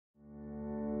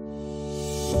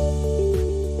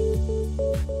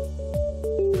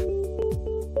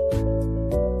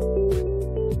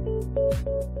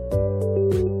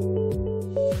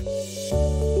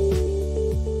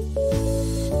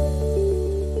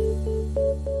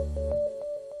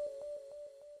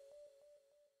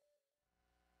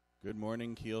Good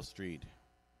morning, Keele Street.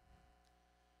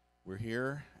 We're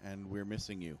here and we're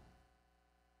missing you.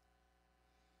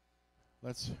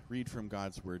 Let's read from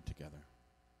God's word together.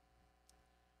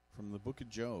 From the book of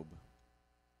Job.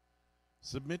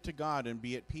 Submit to God and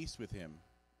be at peace with him.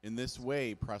 In this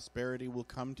way, prosperity will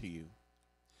come to you.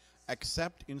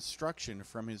 Accept instruction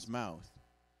from his mouth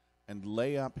and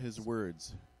lay up his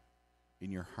words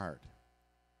in your heart.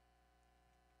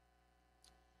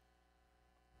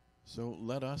 So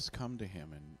let us come to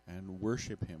him and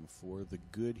worship him for the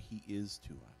good he is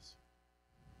to us.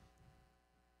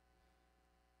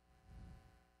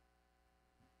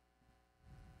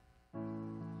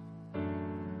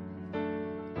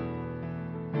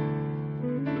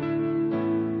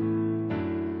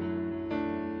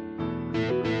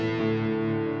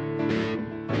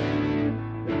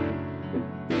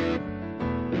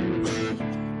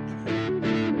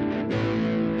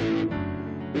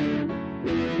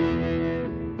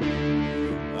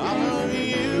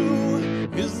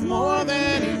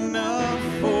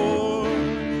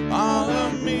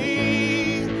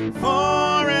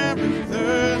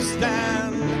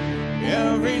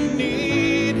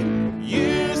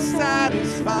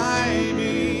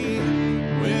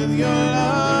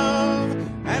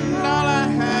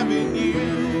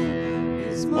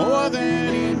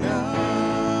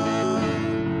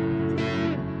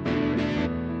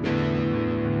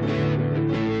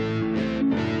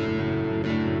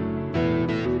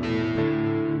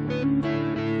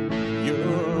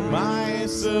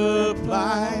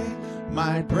 Supply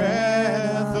my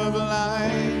breath of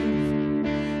life,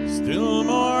 still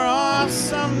more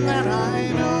awesome than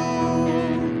I know.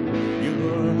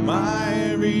 You're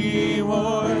my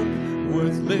reward,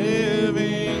 worth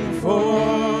living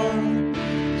for,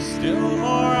 still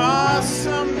more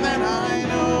awesome than I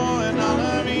know, and all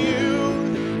of you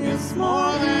is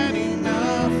more than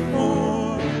enough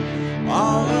for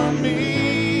all of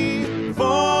me,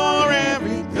 for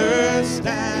every thirst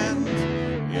and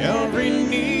every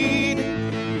need.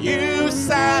 You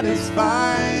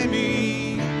satisfy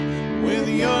me with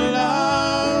your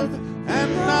love,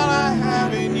 and all I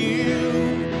have in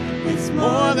you is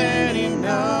more than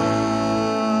enough.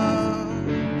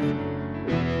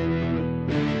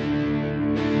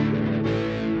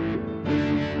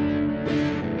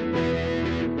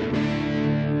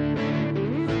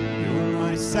 You're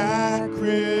my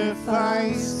sacrifice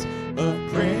of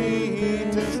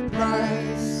greatest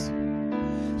price,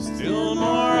 still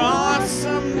more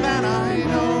awesome than I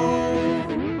know.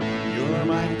 You're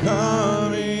my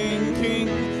coming King,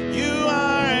 you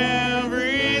are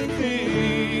everything,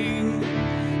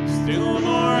 still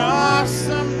more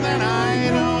awesome than I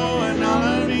know, and all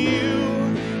of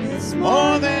you is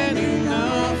more than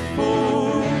enough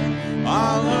for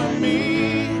all of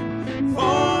me,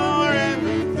 for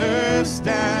every thirst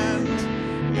and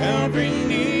every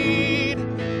need.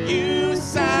 You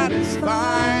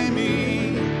satisfy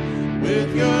me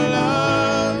with your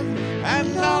love,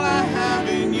 and all I have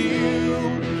in you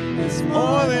is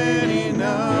more than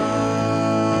enough.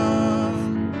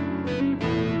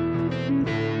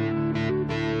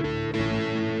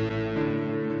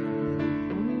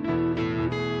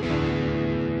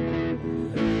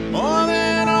 More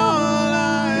than all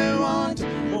I want,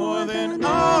 more than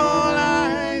all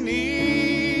I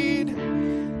need.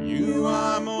 You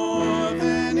are more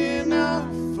than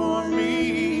enough for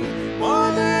me,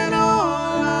 more than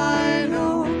all I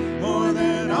know, more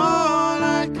than all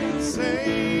I can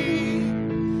say.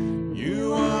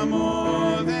 You are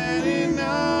more than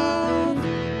enough,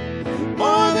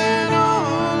 more than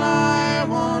all I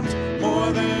want,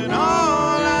 more than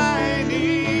all I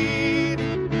need.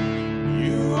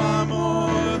 You are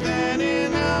more than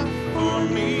enough for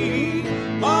me,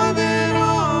 more than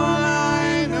all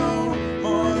I know,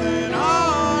 more than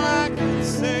all I can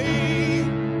say.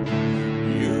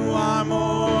 You are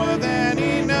more than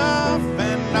enough,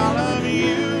 and all of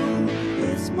you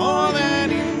is more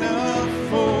than enough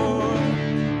for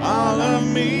all of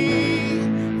me,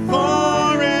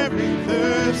 for every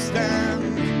thirst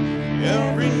and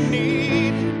every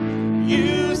need.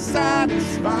 You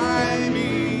satisfy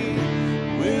me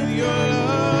with your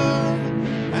love,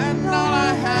 and all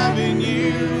I have in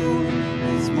you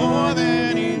is more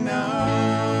than enough.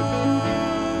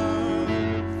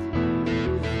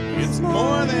 It's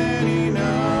more than enough.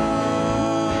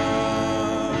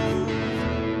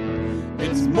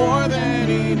 It's more than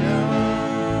enough.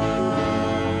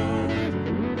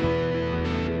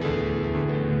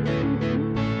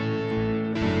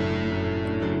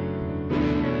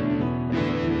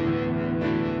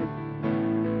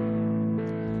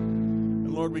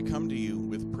 And Lord, we come to you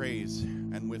with praise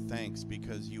and with thanks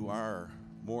because you are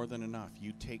more than enough.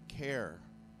 You take care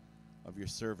of your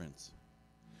servants.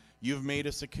 You've made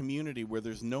us a community where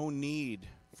there's no need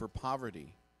for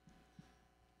poverty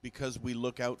because we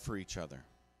look out for each other.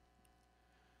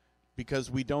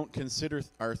 Because we don't consider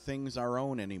our things our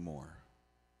own anymore,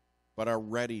 but are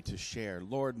ready to share.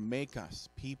 Lord, make us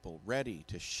people ready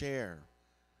to share,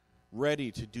 ready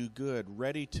to do good,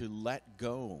 ready to let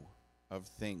go of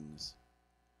things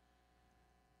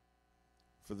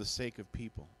for the sake of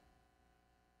people.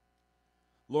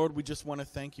 Lord, we just want to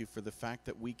thank you for the fact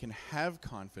that we can have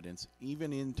confidence,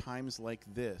 even in times like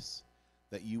this,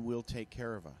 that you will take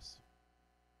care of us.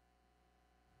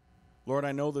 Lord,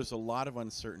 I know there's a lot of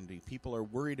uncertainty. People are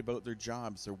worried about their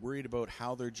jobs. They're worried about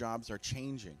how their jobs are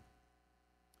changing.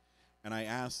 And I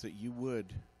ask that you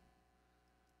would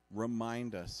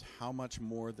remind us how much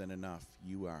more than enough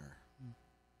you are.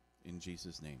 In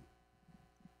Jesus' name.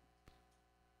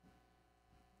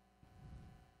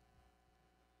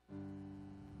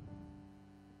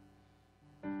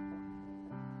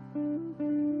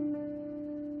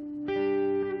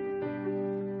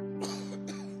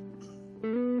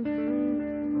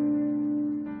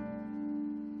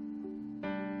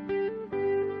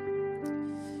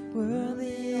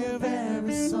 Worthy of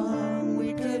every song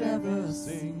we could ever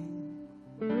sing,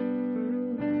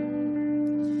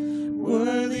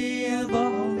 worthy of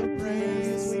all the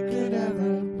praise we could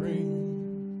ever bring,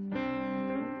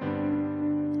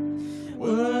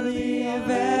 worthy of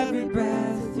every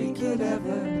breath we could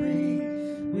ever breathe.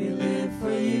 We live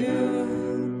for you.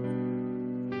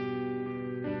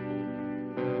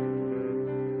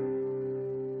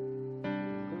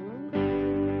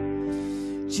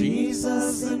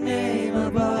 Jesus, the name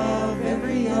above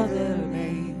every other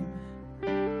name.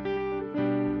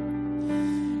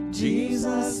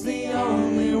 Jesus, the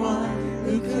only one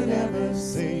who could ever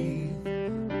save.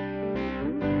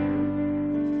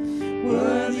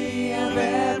 Worthy of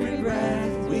every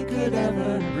breath we could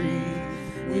ever breathe.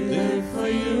 We live for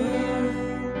you.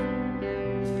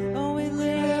 Oh, we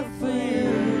live for you.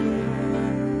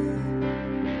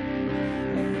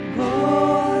 And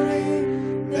holy,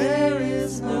 there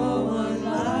is no one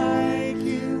like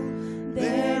you.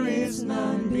 There is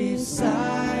none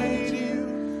beside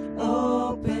you.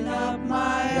 Open up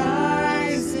my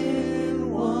eyes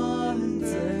in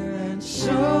wonder and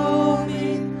show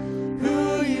me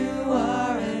who you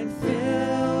are, and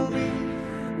fill me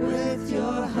with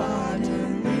your heart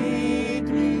and lead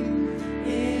me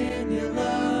in your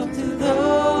love to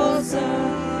those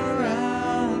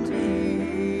around me.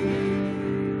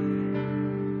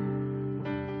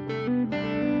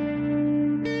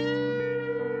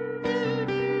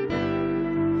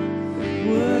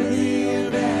 Worthy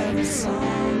of every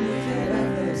song we could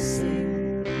ever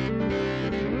sing,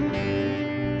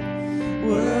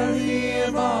 worthy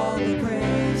of all the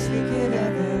praise we could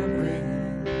ever bring,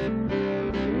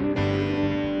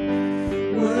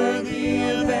 worthy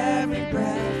of every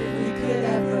breath we could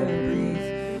ever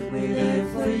breathe. We live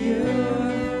for you.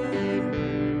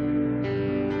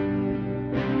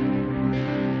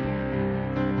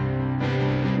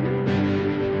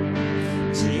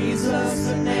 Jesus,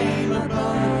 the name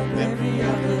above every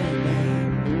other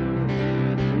name.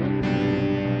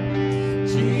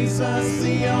 Jesus,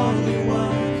 the only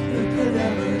one who could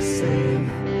ever save.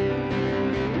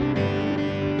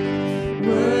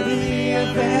 Worthy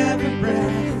of every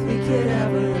breath we could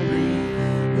ever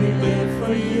breathe. We live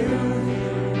for you.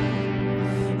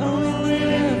 Oh, we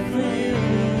live for you.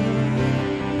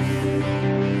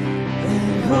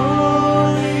 And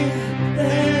holy,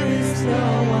 there is no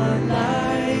one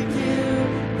like you.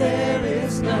 There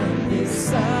is none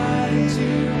beside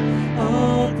you.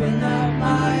 Open up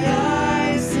my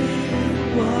eyes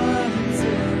in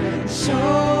wonder and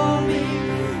show me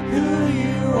who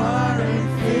you are, and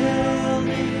fill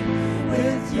me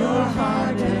with your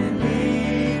heart and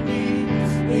lead me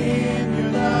in your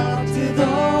love to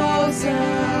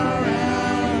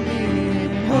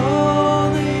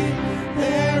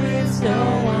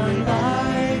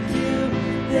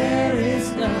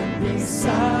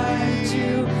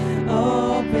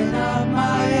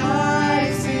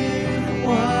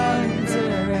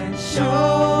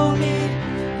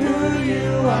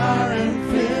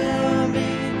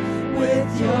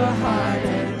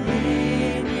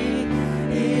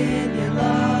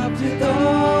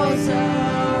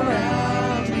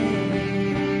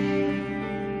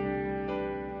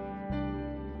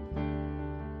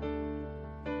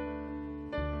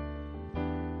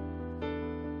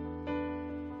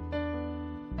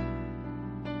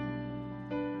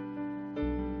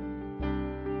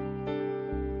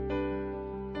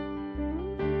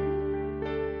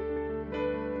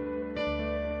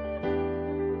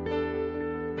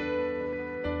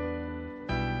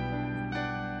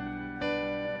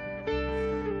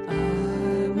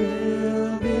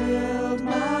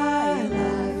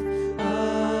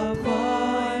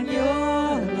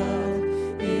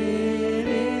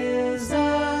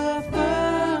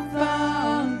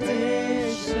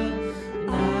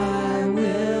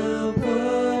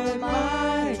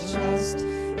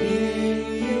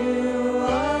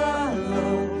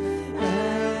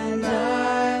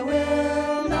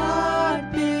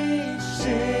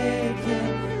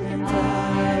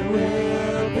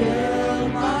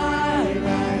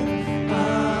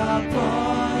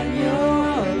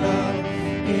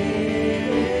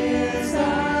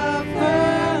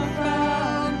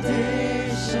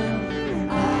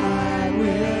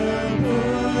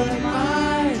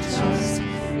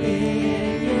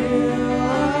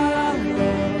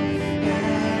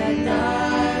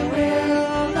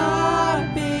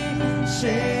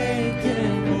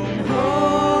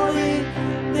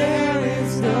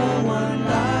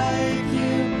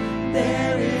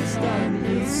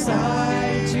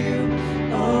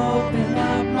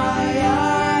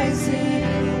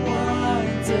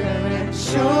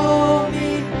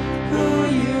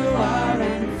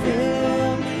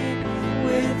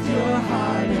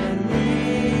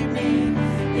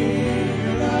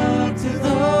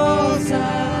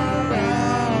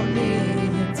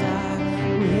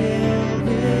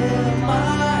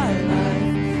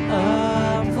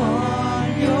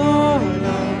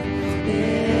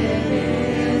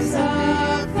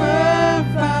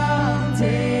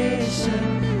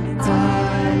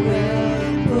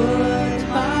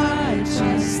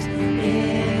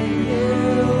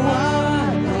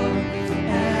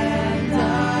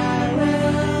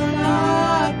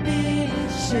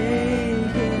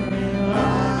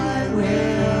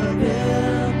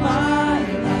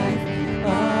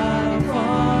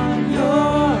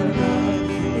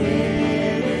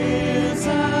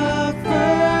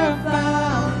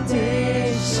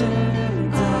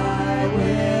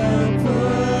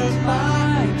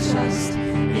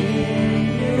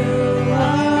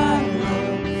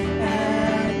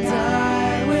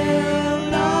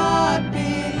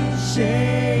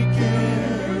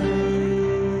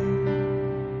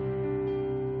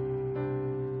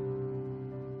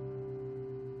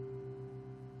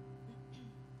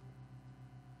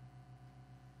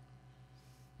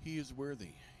He is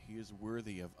worthy. He is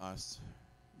worthy of us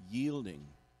yielding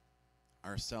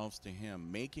ourselves to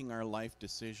him, making our life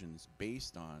decisions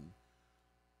based on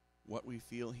what we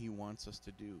feel he wants us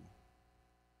to do,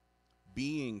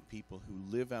 being people who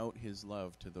live out his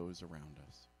love to those around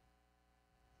us.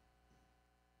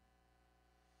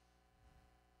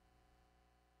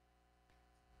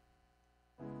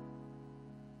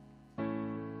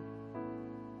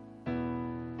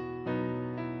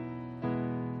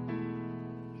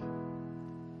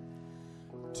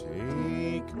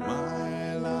 Take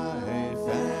my life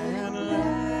and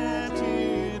let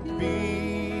it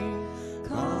be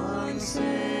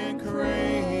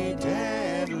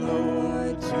consecrated,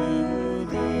 Lord, to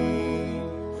thee.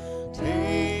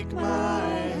 Take my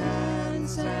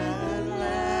hands and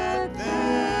let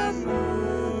them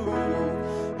move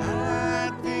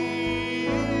at the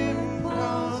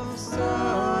impulse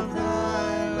of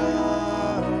thy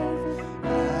love,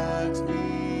 at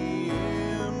the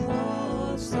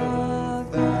impulse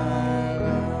of thy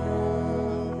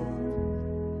love.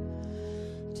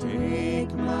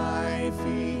 Take my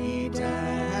feet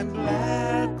and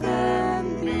let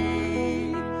them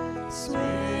be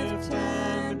swift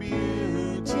and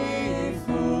beautiful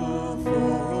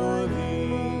for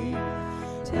thee.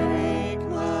 Take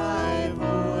my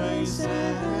voice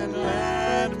and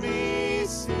let me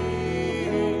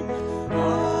sing,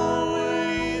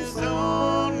 always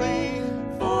only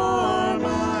for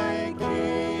my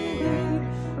King,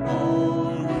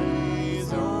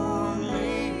 always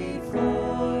only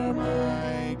for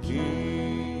my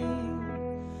King.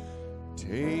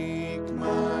 Take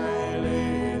my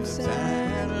lips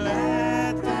and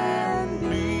let them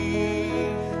be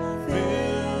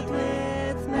filled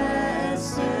with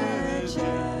messages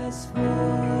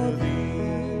for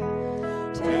thee.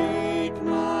 Take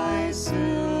my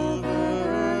silver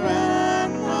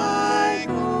and my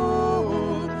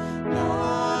gold,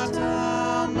 not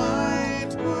a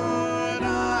mite would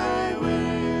I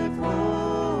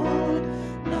withhold,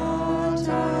 not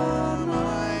a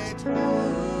mite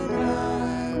would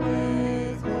I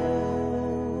withhold.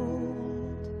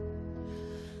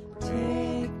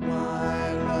 Take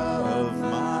my love,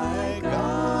 my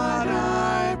God,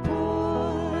 I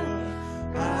pour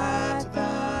at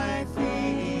thy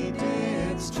feet,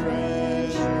 its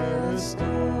treasure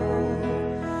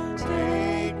store.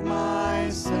 Take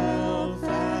myself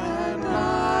and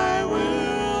I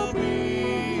will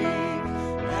be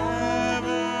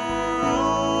ever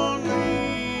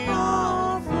only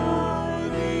all for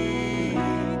thee,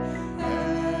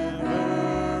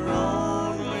 ever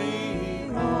only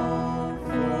all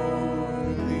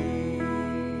for thee.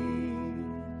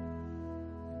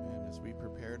 And as we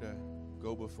prepare to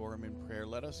go before him in prayer,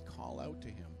 let us call out to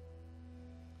him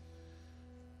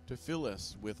to fill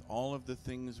us with all of the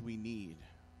things we need: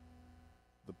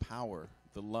 the power,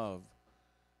 the love,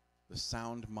 the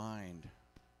sound mind,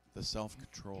 the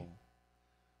self-control,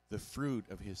 the fruit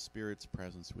of his Spirit's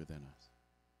presence within us.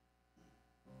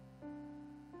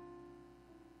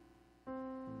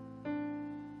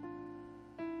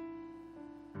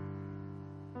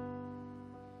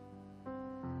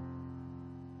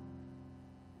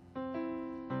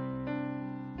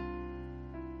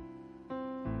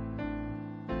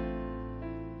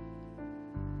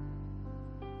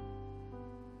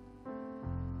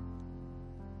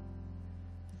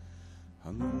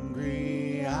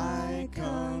 Hungry I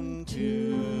come to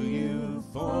you,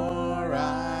 for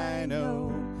I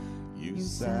know you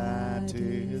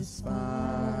satisfy.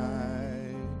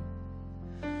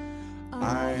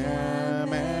 I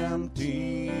am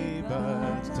empty,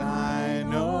 but I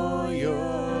know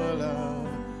your love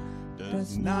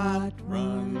does not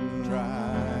run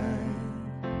dry.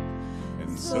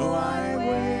 And so I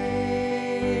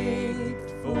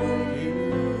wait for you.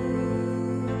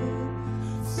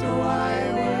 So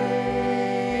I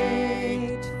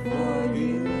wait for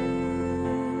you.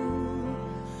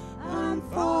 I'm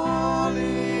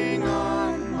falling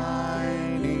on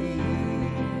my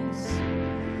knees,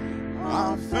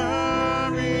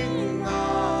 offering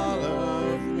all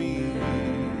of me.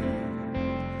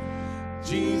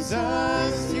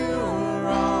 Jesus, you're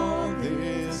all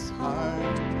this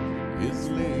heart is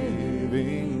living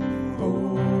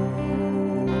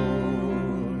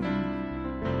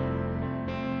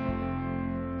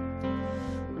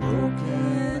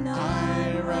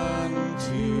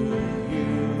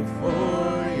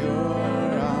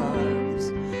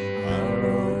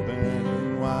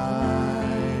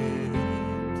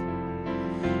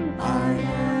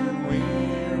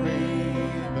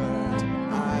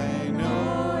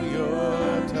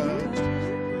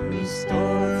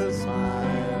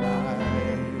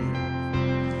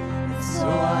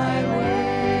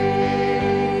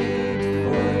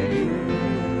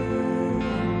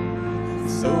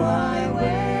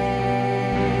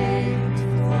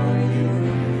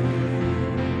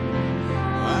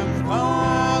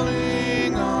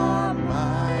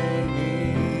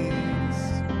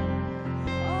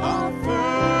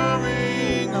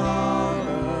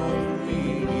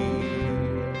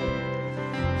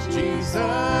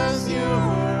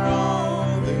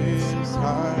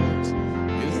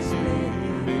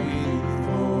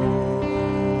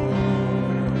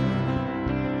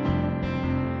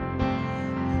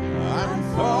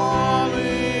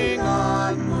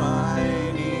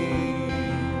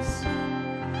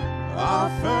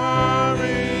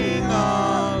offering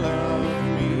all of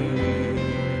me.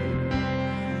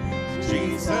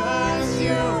 Jesus,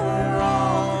 you're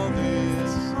all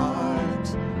this heart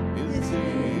is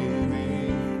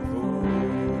living for.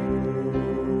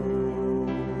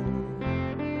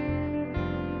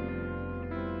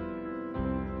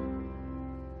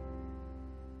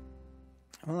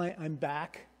 Well, I'm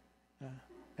back,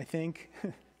 I think,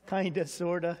 kinda,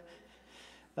 sorta.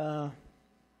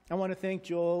 I want to thank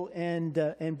Joel and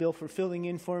Bill for filling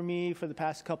in for me for the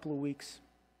past couple of weeks.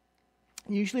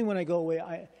 Usually when I go away,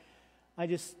 I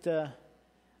just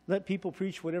let people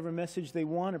preach whatever message they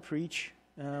want to preach,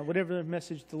 whatever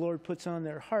message the Lord puts on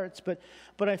their hearts. But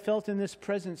I felt in this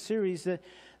present series that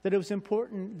it was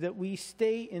important that we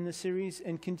stay in the series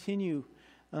and continue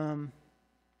in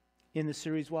the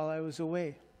series while I was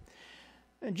away.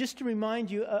 And just to remind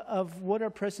you of what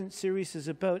our present series is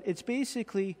about, it's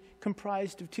basically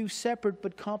comprised of two separate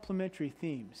but complementary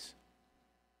themes.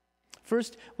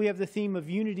 First, we have the theme of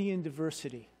unity and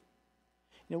diversity.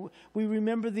 You know, we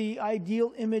remember the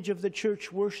ideal image of the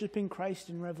church worshiping Christ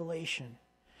in Revelation.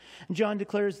 John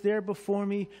declares, "There before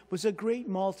me was a great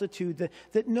multitude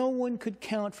that no one could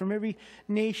count, from every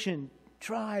nation,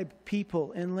 tribe,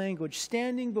 people, and language,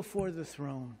 standing before the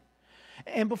throne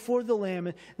and before the Lamb.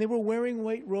 And they were wearing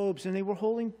white robes, and they were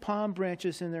holding palm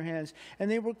branches in their hands,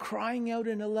 and they were crying out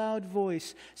in a loud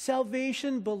voice,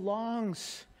 'Salvation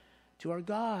belongs to our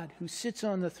God who sits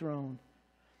on the throne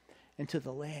and to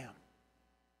the Lamb.'"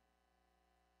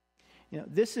 You know,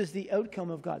 this is the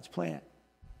outcome of God's plan.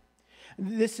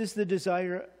 This is the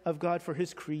desire of God for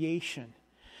his creation.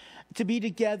 To be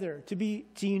together, be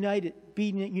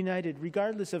united,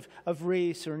 regardless of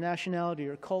race or nationality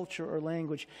or culture or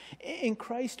language. In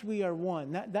Christ we are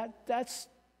one. That's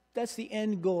the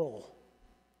end goal.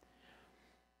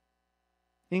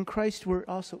 In Christ we're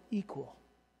also equal.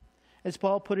 As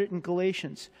Paul put it in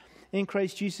Galatians, "In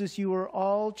Christ Jesus you are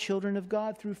all children of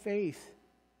God through faith.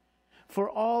 For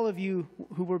all of you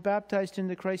who were baptized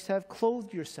into Christ have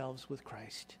clothed yourselves with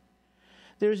Christ.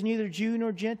 There is neither Jew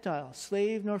nor Gentile,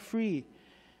 slave nor free,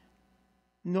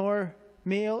 nor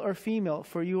male or female,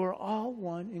 for you are all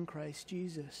one in Christ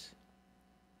Jesus."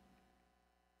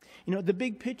 You know, the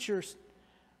big picture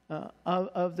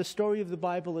of the story of the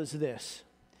Bible is this.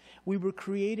 We were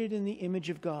created in the image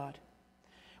of God.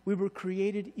 We were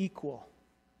created equal.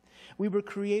 We were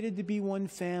created to be one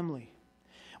family,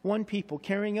 one people,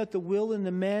 carrying out the will and the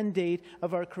mandate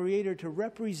of our Creator to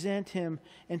represent him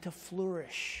and to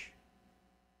flourish.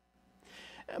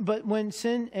 But when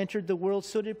sin entered the world,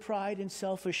 so did pride and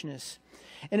selfishness.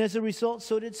 And as a result,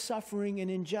 so did suffering and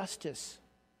injustice.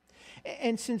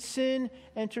 And since sin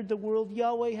entered the world,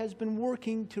 Yahweh has been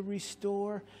working to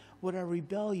restore what our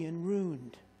rebellion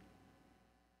ruined.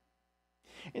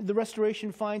 And the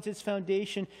restoration finds its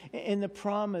foundation in the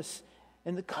promise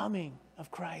and the coming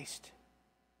of Christ.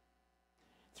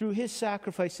 Through his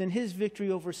sacrifice and his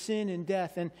victory over sin and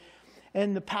death,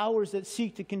 and the powers that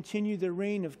seek to continue the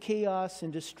reign of chaos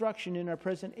and destruction in our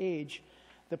present age,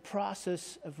 the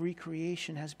process of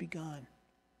recreation has begun.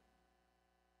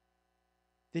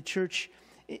 The church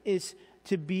is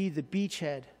to be the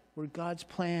beachhead where God's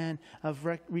plan of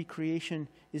recreation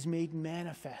is made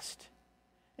manifest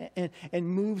and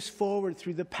moves forward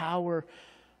through the power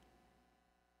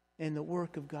and the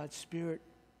work of God's Spirit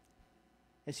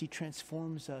as he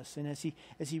transforms us and as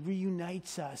he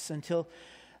reunites us until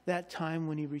that time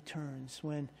when he returns,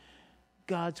 when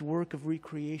God's work of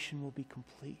recreation will be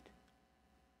complete.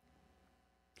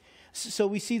 So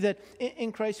we see that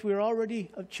in Christ we are already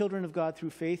children of God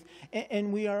through faith,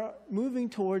 and we are moving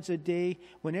towards a day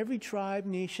when every tribe,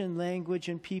 nation, language,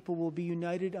 and people will be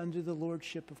united under the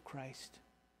lordship of Christ.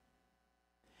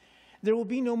 There will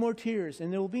be no more tears,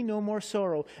 and there will be no more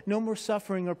sorrow, no more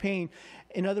suffering or pain.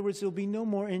 In other words, there will be no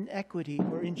more inequity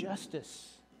or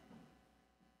injustice.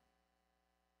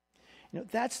 You know,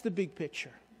 that's the big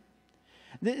picture.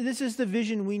 This is the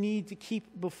vision we need to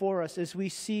keep before us as we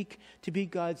seek to be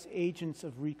God's agents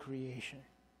of recreation.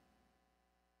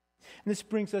 And this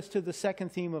brings us to the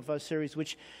second theme of our series,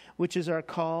 which is our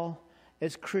call.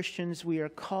 As Christians, we are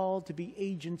called to be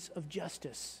agents of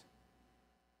justice.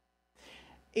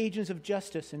 Agents of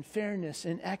justice and fairness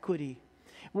and equity.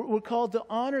 We're called to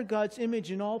honor God's image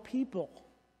in all people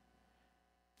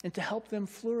and to help them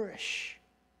flourish.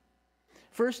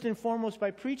 First and foremost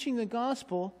by preaching the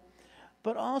gospel,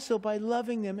 but also by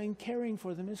loving them and caring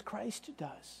for them as Christ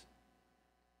does.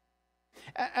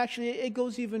 Actually, it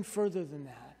goes even further than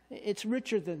that. It's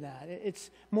richer than that.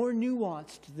 It's more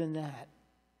nuanced than that.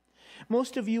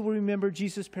 Most of you will remember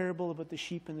Jesus' parable about the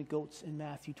sheep and the goats in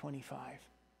Matthew 25.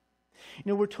 You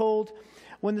know, we're told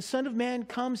when the Son of Man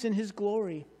comes in his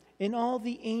glory, and all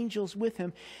the angels with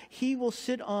him, he will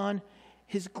sit on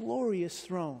his glorious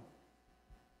throne.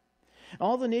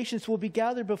 All the nations will be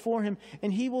gathered before him,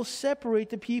 and he will separate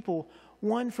the people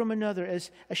one from another,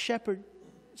 as a shepherd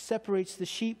separates the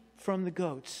sheep from the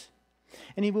goats.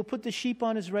 And he will put the sheep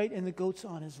on his right and the goats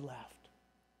on his left.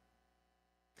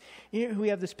 Here we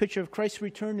have this picture of Christ's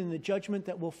return and the judgment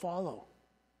that will follow.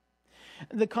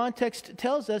 The context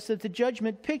tells us that the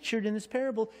judgment pictured in this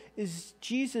parable is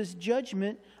Jesus'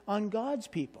 judgment on God's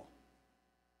people.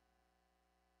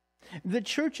 The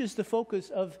church is the focus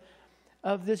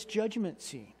of this judgment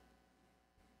scene.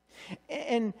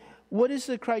 And what is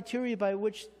the criteria by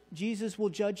which Jesus will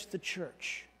judge the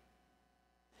church?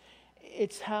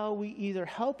 It's how we either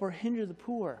help or hinder the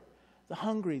poor, the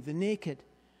hungry, the naked,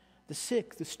 the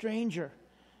sick, the stranger.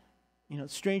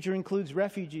 Stranger includes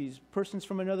refugees, persons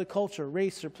from another culture,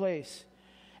 race, or place.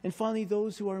 And finally,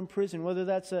 those who are in prison, whether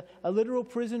that's a literal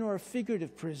prison or a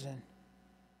figurative prison.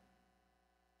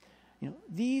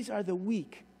 These are the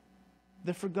weak,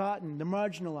 the forgotten, the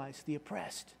marginalized, the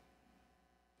oppressed.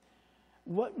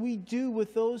 What we do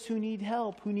with those who need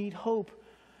help, who need hope,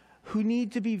 who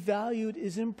need to be valued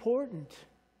is important.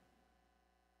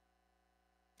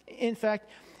 In fact,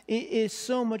 it is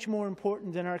so much more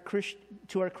important than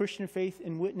to our Christian faith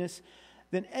and witness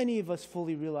than any of us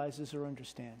fully realizes or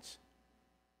understands.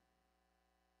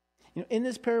 In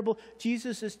this parable,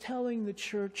 Jesus is telling the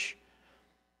church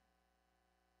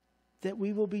that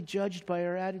we will be judged by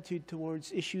our attitude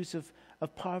towards issues of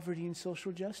poverty and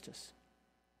social justice.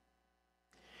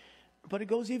 But it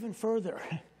goes even further.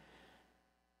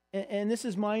 And this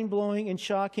is mind-blowing and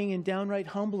shocking and downright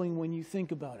humbling when you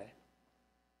think about it.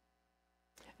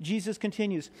 Jesus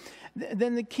continues,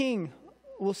 then the king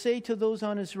will say to those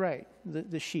on his right,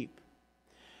 the sheep,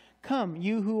 "Come,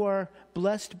 you who are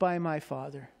blessed by my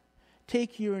Father,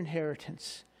 take your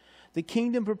inheritance, the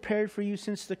kingdom prepared for you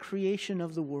since the creation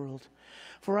of the world.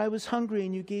 For I was hungry,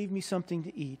 and you gave me something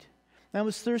to eat. I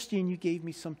was thirsty, and you gave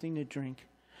me something to drink.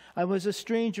 I was a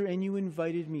stranger, and you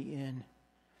invited me in.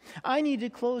 I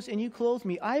needed clothes, and you clothed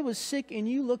me. I was sick, and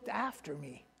you looked after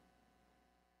me.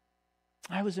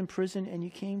 I was in prison, and you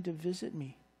came to visit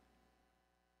me."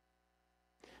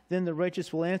 Then the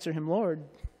righteous will answer him, "Lord,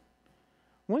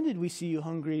 when did we see you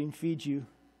hungry and feed you,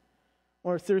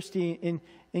 or thirsty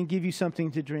and give you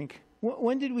something to drink?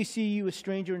 When did we see you a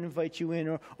stranger and invite you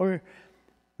in, or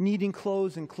needing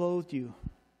clothes and clothed you?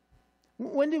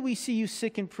 When did we see you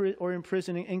sick or in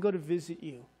prison and go to visit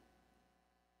you?"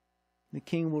 The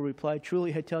king will reply,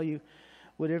 "Truly I tell you,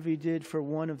 whatever you did for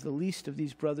one of the least of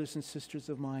these brothers and sisters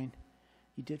of mine,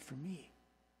 you did for me."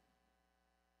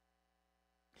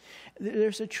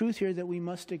 There's a truth here that we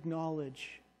must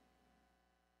acknowledge.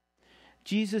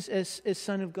 Jesus as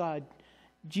Son of God,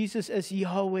 Jesus as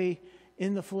Yahweh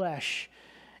in the flesh,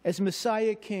 as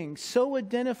Messiah King, so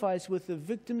identifies with the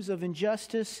victims of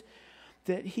injustice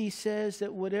that he says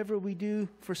that whatever we do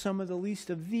for some of the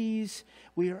least of these,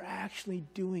 we are actually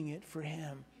doing it for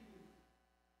him.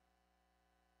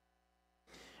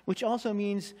 Which also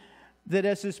means that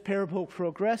as this parable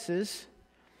progresses,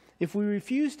 if we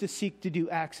refuse to seek to do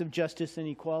acts of justice and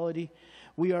equality,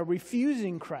 we are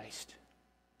refusing Christ.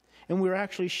 And we're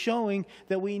actually showing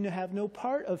that we have no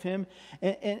part of him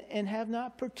and have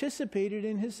not participated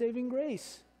in his saving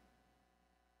grace.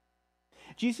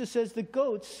 Jesus says the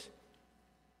goats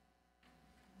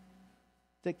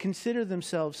that consider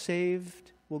themselves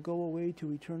saved will go away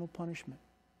to eternal punishment.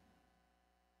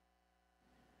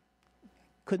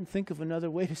 Couldn't think of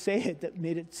another way to say it that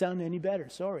made it sound any better.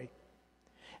 Sorry.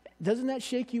 Doesn't that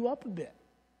shake you up a bit?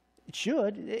 It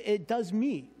should. It does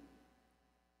me.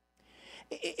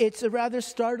 It's a rather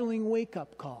startling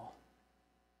wake-up call.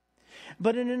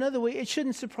 But in another way, it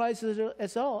shouldn't surprise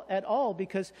us at all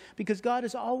because God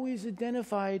has always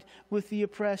identified with the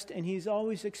oppressed, and he's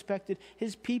always expected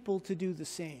his people to do the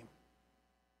same.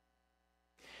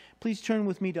 Please turn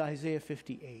with me to Isaiah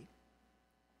 58.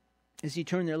 As you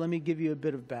turn there, let me give you a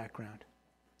bit of background.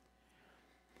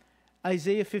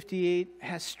 Isaiah 58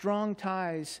 has strong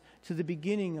ties to the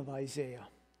beginning of Isaiah,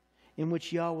 in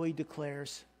which Yahweh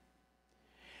declares,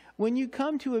 "When you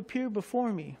come to appear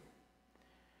before me,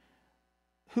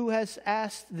 who has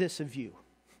asked this of you?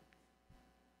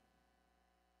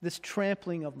 This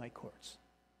trampling of my courts."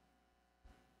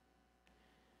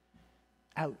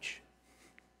 Ouch.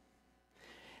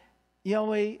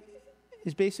 Yahweh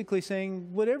is basically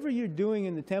saying, whatever you're doing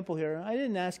in the temple here, I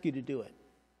didn't ask you to do it.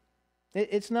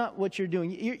 It's not what you're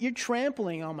doing. You're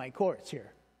trampling on my courts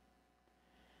here.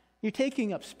 You're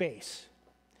taking up space.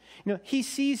 He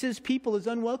sees his people as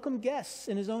unwelcome guests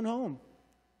in his own home.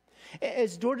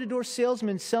 as door-to-door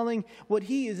salesmen selling what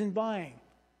he isn't buying.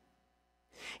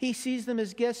 He sees them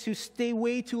as guests who stay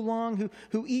way too long,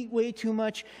 who eat way too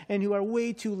much, and who are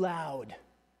way too loud.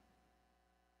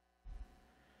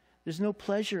 There's no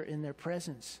pleasure in their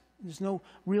presence. There's no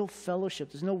real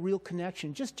fellowship. There's no real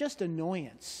connection. Just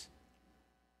annoyance.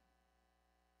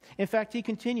 In fact, he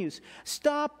continues,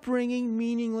 "Stop bringing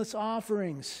meaningless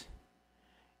offerings.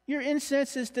 Your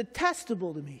incense is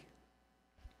detestable to me.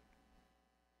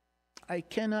 I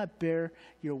cannot bear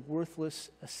your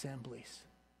worthless assemblies."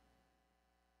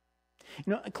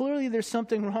 Clearly there's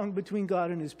something wrong between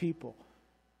God and his people.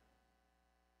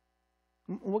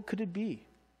 What could it be?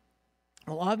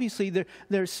 Well, obviously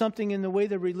there's something in the way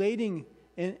they're relating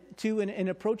to and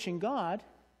approaching God,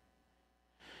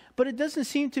 but it doesn't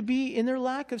seem to be in their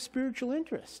lack of spiritual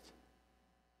interest.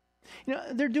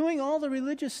 They're doing all the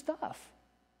religious stuff.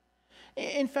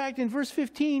 In fact, in verse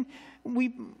 15,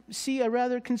 we see a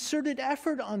rather concerted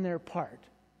effort on their part.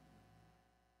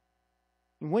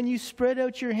 "When you spread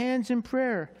out your hands in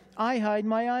prayer, I hide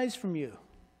my eyes from you.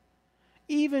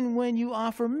 Even when you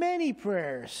offer many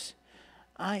prayers,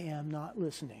 I am not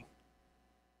listening."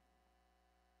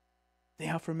 They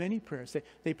offer many prayers.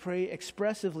 They pray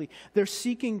expressively. They're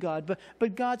seeking God,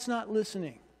 but God's not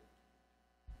listening.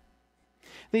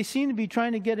 They seem to be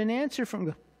trying to get an answer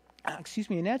from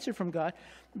God,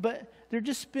 but they're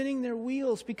just spinning their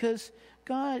wheels because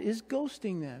God is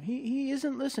ghosting them. He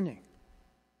isn't listening.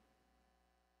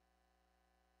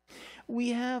 We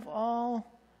have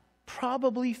all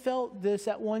probably felt this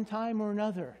at one time or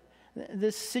another.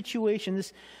 This situation,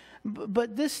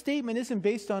 but this statement isn't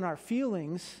based on our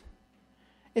feelings.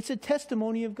 It's a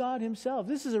testimony of God himself.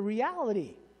 This is a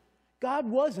reality. God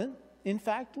wasn't, in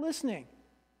fact, listening.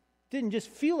 Didn't just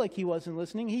feel like he wasn't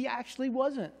listening. He actually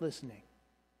wasn't listening.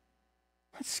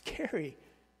 That's scary.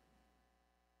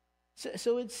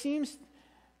 So it seems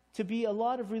to be a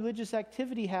lot of religious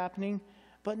activity happening,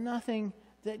 but nothing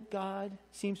that God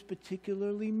seems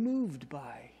particularly moved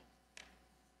by.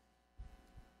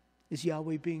 Is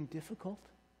Yahweh being difficult?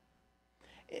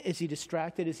 Is he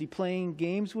distracted? Is he playing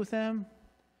games with them?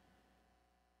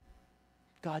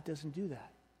 God doesn't do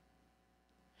that.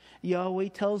 Yahweh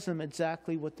tells them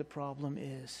exactly what the problem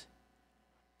is.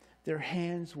 Their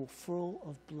hands were full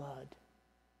of blood.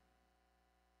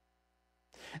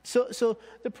 So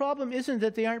the problem isn't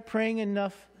that they aren't praying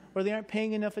enough or they aren't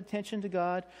paying enough attention to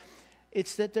God.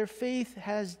 It's that their faith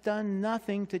has done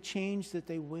nothing to change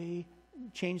the way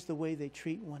they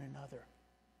treat one another.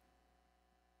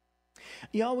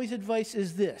 Yahweh's advice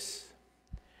is this: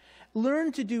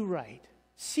 learn to do right,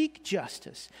 seek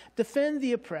justice, defend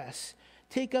the oppressed,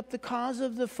 take up the cause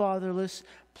of the fatherless,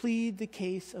 plead the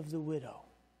case of the widow.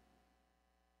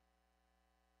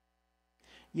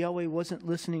 Yahweh wasn't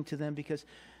listening to them because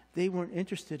they weren't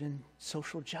interested in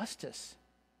social justice.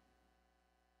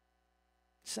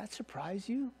 Does that surprise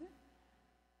you?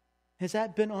 Has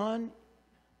that been on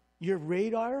your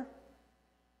radar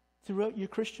throughout your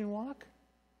Christian walk?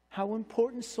 How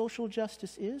important social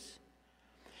justice is?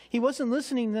 He wasn't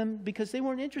listening to them because they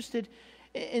weren't interested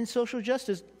in social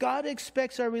justice. God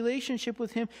expects our relationship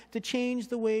with him to change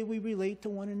the way we relate to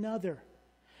one another,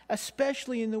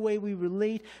 especially in the way we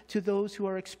relate to those who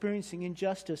are experiencing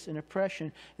injustice and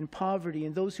oppression and poverty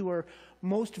and those who are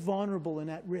most vulnerable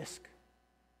and at risk.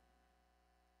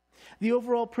 The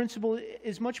overall principle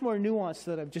is much more nuanced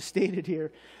than I've just stated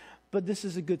here, but this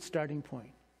is a good starting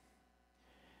point.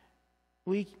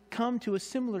 We come to a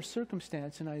similar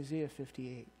circumstance in Isaiah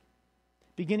 58.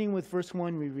 Beginning with verse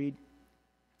 1, we read,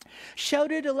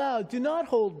 "Shout it aloud, do not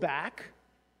hold back.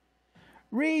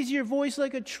 Raise your voice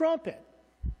like a trumpet.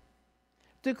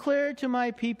 Declare to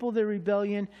my people their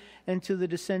rebellion and to the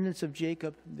descendants of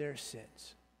Jacob their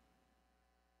sins."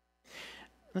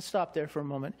 Let's stop there for a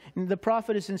moment. The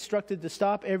prophet is instructed to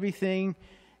stop everything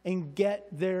and get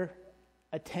their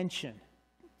attention.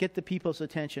 Get the people's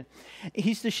attention.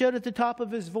 He's to shout at the top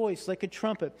of his voice like a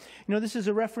trumpet. This is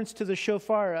a reference to the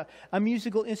shofar, a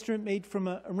musical instrument made from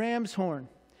a ram's horn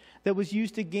that was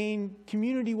used to gain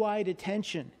community-wide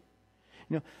attention.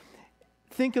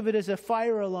 Think of it as a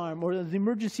fire alarm or the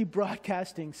emergency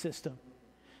broadcasting system.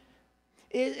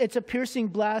 It's a piercing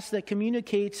blast that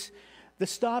communicates the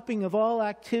stopping of all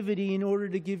activity in order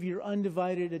to give your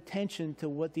undivided attention to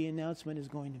what the announcement is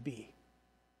going to be.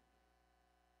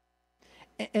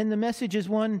 And the message is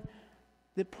one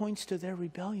that points to their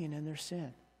rebellion and their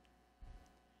sin.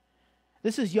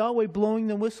 This is Yahweh blowing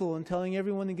the whistle and telling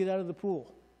everyone to get out of the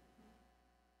pool.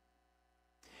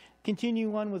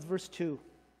 Continue on with verse 2.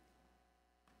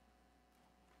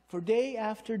 "For day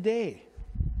after day,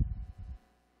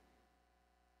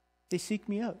 they seek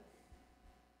me out.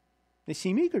 They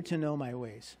seem eager to know my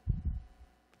ways.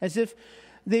 As if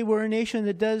they were a nation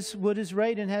that does what is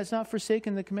right and has not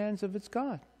forsaken the commands of its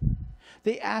God.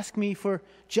 They ask me for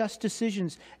just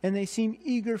decisions, and they seem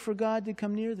eager for God to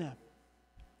come near them.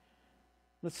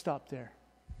 Let's stop there.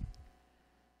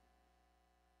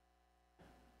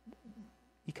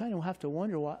 You kind of have to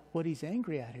wonder what he's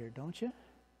angry at here, don't you?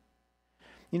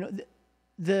 You know,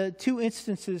 the two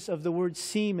instances of the word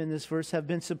seem in this verse have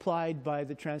been supplied by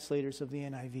the translators of the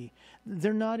NIV.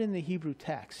 They're not in the Hebrew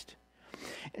text.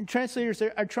 And translators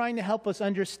are trying to help us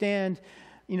understand,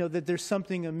 that there's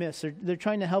something amiss. They're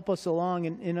trying to help us along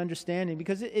in understanding,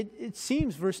 because it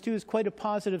seems verse 2 is quite a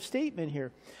positive statement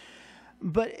here.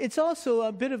 But it's also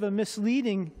a bit of a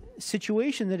misleading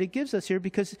situation that it gives us here,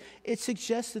 because it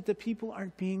suggests that the people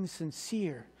aren't being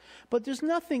sincere. But there's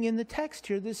nothing in the text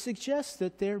here that suggests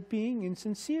that they're being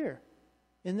insincere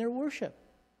in their worship.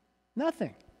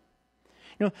 Nothing.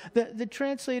 The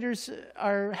translators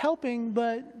are helping,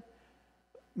 but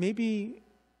maybe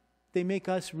they make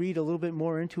us read a little bit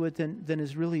more into it than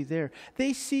is really there.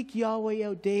 They seek Yahweh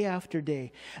out day after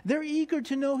day. They're eager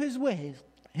to know His ways.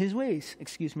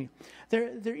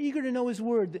 They're eager to know His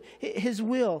word, His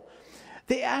will.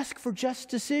 They ask for just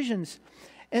decisions,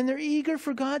 and they're eager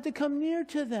for God to come near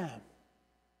to them.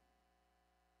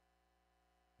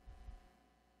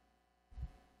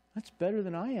 That's better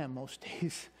than I am most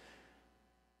days.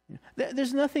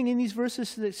 There's nothing in these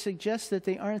verses that suggests that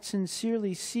they aren't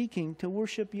sincerely seeking to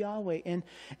worship Yahweh and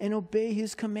obey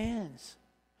His commands.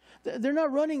 They're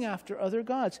not running after other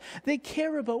gods. They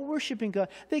care about worshiping God.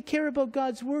 They care about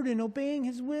God's word and obeying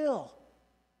His will.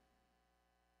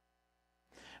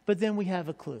 But then we have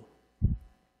a clue.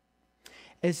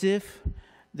 As if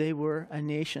they were a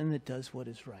nation that does what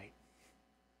is right.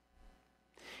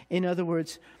 In other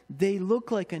words, they look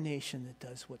like a nation that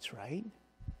does what's right.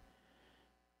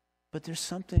 But there's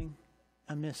something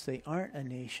amiss. They aren't a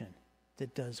nation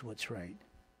that does what's right.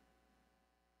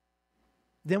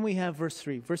 Then we have verse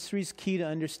 3. Verse 3 is key to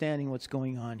understanding what's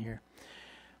going on here.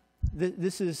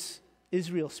 This is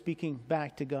Israel speaking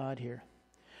back to God here.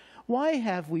 Why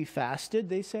have we fasted,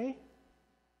 they say,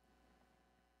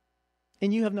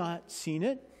 and you have not seen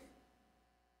it?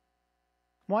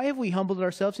 Why have we humbled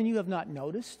ourselves and you have not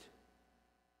noticed?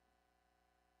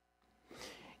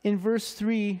 In verse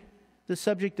 3, the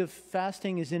subject of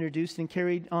fasting is introduced and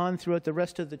carried on throughout the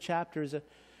rest of the chapter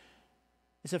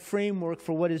as a framework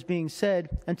for what is being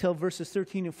said until verses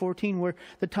 13 and 14, where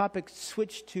the topic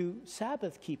switched to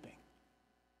Sabbath keeping.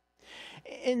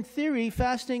 In theory,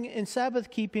 fasting and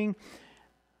Sabbath keeping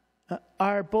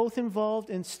are both involved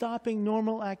in stopping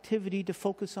normal activity to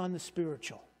focus on the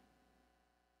spiritual.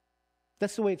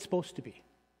 That's the way it's supposed to be.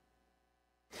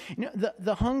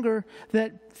 The hunger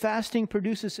that fasting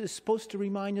produces is supposed to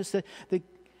remind us that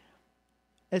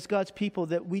as God's people,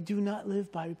 that we do not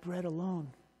live by bread alone.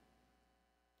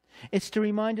 It's to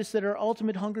remind us that our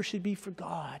ultimate hunger should be for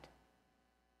God.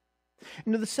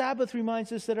 The Sabbath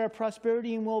reminds us that our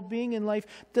prosperity and well-being in life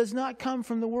does not come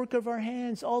from the work of our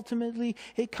hands. Ultimately,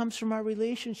 it comes from our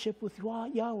relationship with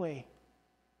Yahweh.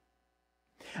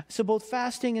 So both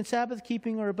fasting and Sabbath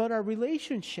keeping are about our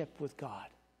relationship with God.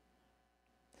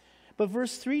 But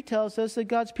verse 3 tells us that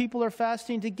God's people are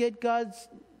fasting to get God's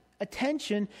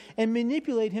attention and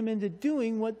manipulate Him into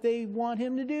doing what they want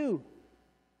Him to do.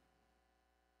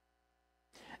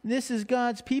 This is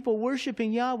God's people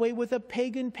worshiping Yahweh with a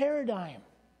pagan paradigm.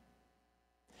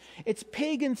 It's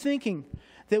pagan thinking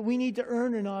that we need to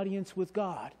earn an audience with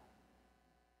God.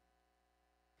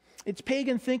 It's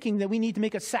pagan thinking that we need to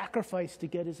make a sacrifice to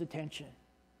get His attention.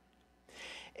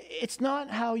 It's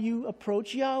not how you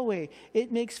approach Yahweh.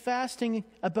 It makes fasting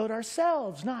about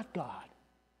ourselves, not God.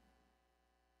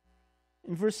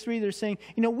 In verse 3, they're saying,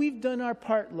 we've done our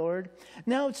part, Lord.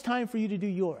 Now it's time for you to do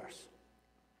yours.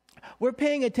 We're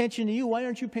paying attention to you. Why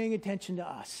aren't you paying attention to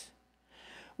us?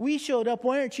 We showed up.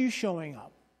 Why aren't you showing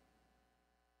up?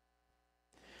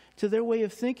 To their way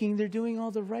of thinking, they're doing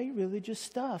all the right religious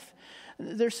stuff.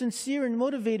 They're sincere and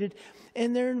motivated,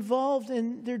 and they're involved,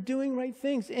 and they're doing right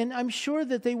things. And I'm sure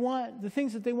that the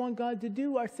things that they want God to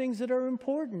do are things that are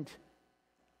important.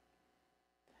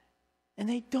 And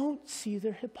they don't see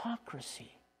their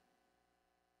hypocrisy.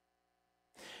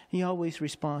 Yahweh's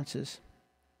responses,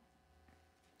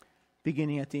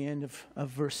 beginning at the end of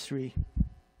verse 3.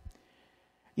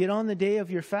 Yet on the day of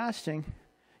your fasting,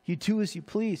 you do as you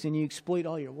please, and you exploit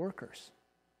all your workers.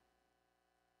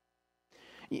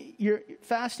 Your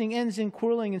fasting ends in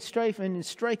quarreling and strife and in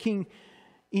striking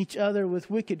each other with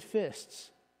wicked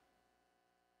fists.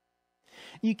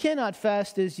 You cannot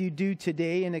fast as you do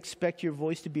today and expect your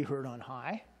voice to be heard on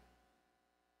high.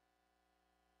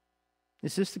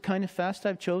 Is this the kind of fast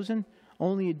I've chosen?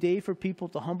 Only a day for people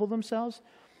to humble themselves?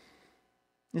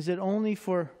 Is it only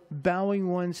for bowing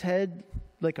one's head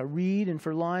like a reed and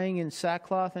for lying in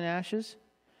sackcloth and ashes?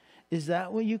 Is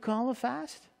that what you call a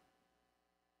fast?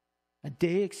 A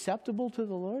day acceptable to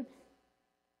the Lord?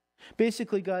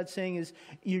 Basically, God's saying is,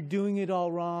 you're doing it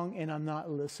all wrong and I'm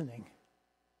not listening.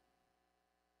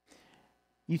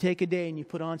 You take a day and you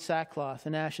put on sackcloth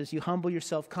and ashes. You humble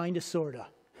yourself, kind of, sort of,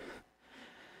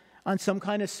 on some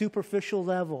kind of superficial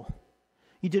level.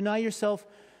 You deny yourself,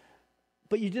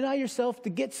 but you deny yourself to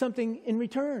get something in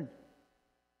return.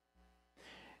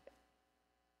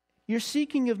 Your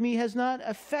seeking of me has not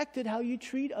affected how you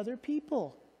treat other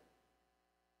people.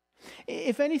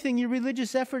 If anything, your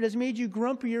religious effort has made you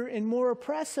grumpier and more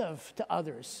oppressive to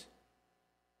others.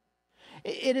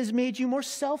 It has made you more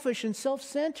selfish and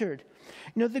self-centered.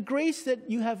 You know, the grace that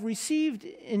you have received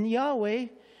in Yahweh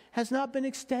has not been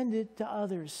extended to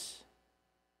others.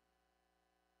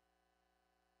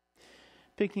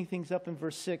 Picking things up in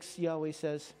verse 6, Yahweh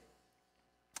says,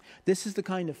 this is the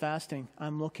kind of fasting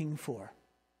I'm looking for.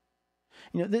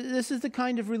 You know, this is the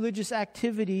kind of religious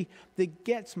activity that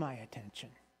gets my attention.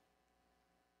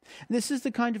 This is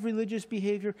the kind of religious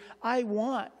behavior I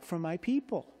want from my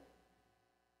people.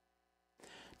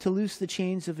 To loose the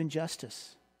chains of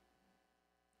injustice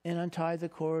and untie the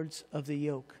cords of the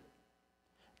yoke.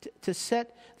 To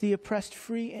set the oppressed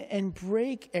free and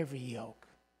break every yoke.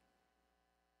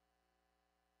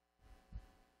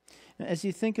 Now, as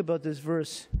you think about this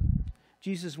verse,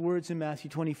 Jesus' words in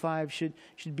Matthew 25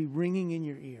 should be ringing in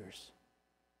your ears.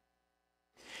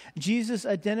 Jesus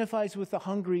identifies with the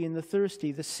hungry and the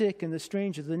thirsty, the sick and the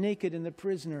stranger, the naked and the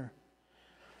prisoner.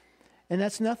 And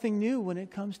that's nothing new when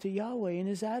it comes to Yahweh and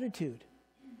his attitude.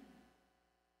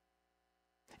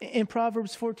 In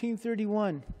Proverbs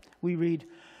 14:31, we read,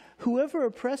 whoever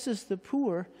oppresses the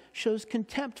poor shows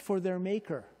contempt for their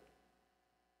maker.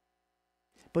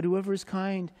 But whoever is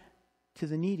kind to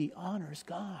the needy honors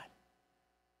God.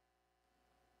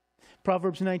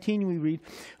 Proverbs 19, we read,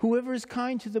 whoever is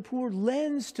kind to the poor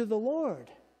lends to the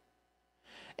Lord,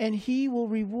 and he will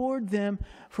reward them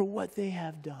for what they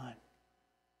have done.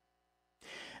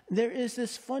 There is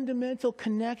this fundamental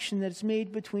connection that's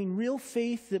made between real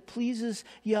faith that pleases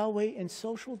Yahweh and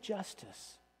social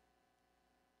justice.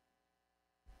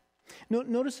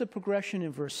 Notice the progression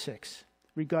in verse 6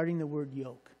 regarding the word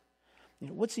yoke. You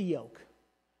know, what's a yoke?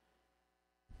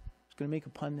 I was going to make a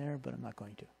pun there, but I'm not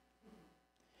going to.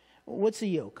 What's a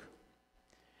yoke?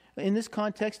 In this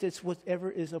context, it's whatever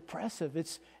is oppressive.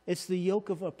 It's the yoke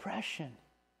of oppression.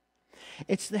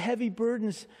 It's the heavy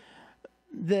burdens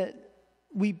that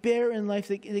we bear in life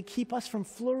that keep us from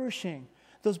flourishing.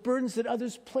 Those burdens that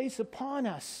others place upon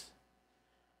us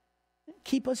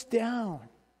keep us down.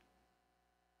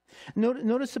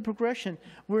 Notice the progression.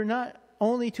 We're not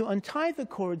only to untie the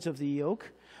cords of the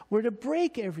yoke, we're to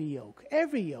break every yoke,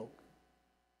 every yoke.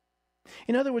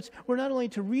 In other words, we're not only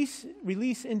to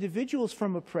release individuals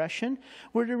from oppression,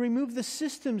 we're to remove the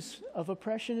systems of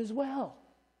oppression as well.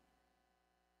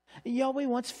 Yahweh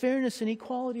wants fairness and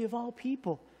equality of all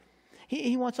people.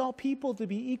 He wants all people to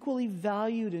be equally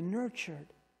valued and nurtured.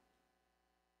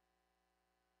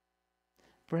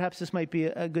 Perhaps this might be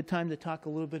a good time to talk a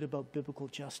little bit about biblical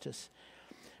justice,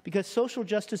 because social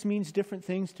justice means different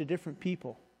things to different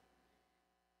people.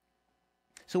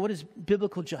 So what does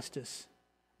biblical justice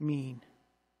mean?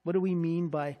 What do we mean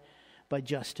by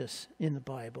justice in the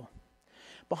Bible?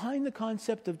 Behind the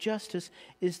concept of justice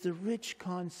is the rich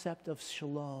concept of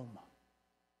shalom.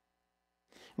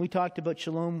 We talked about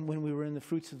shalom when we were in the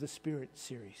Fruits of the Spirit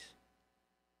series.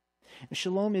 And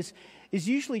shalom is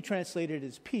usually translated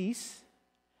as peace,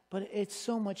 but it's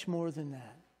so much more than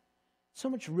that. So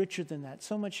much richer than that.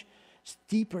 So much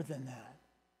deeper than that.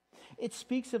 It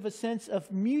speaks of a sense of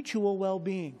mutual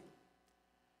well-being.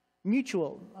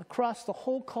 Mutual, across the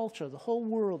whole culture, the whole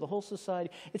world, the whole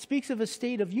society. It speaks of a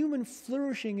state of human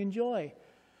flourishing and joy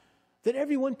that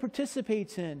everyone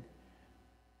participates in.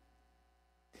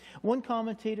 One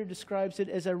commentator describes it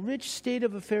as a rich state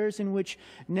of affairs in which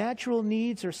natural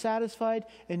needs are satisfied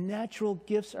and natural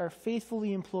gifts are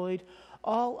faithfully employed,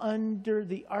 all under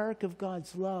the arc of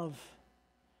God's love.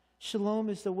 Shalom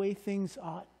is the way things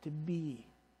ought to be.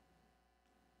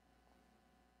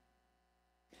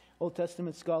 Old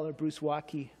Testament scholar Bruce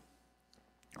Waltke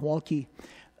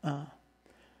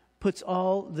puts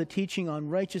all the teaching on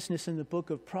righteousness in the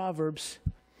book of Proverbs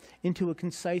into a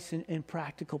concise and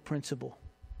practical principle.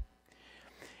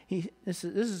 This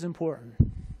is important.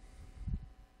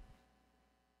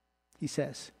 He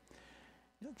says,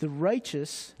 the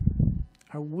righteous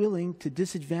are willing to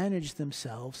disadvantage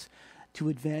themselves to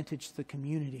advantage the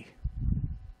community.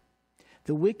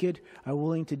 The wicked are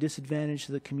willing to disadvantage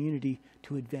the community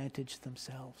to advantage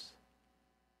themselves.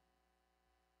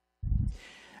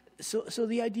 So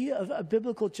the idea of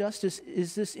biblical justice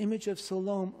is this image of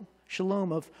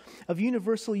shalom, of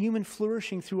universal human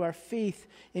flourishing through our faith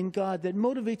in God that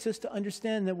motivates us to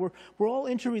understand that we're all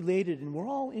interrelated and we're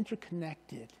all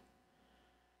interconnected.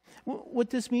 What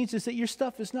this means is that your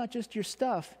stuff is not just your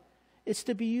stuff. It's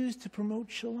to be used to promote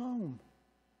shalom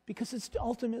because it's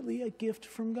ultimately a gift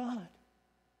from God.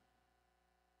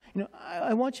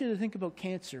 I want you to think about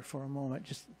cancer for a moment.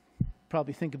 Just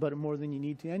probably think about it more than you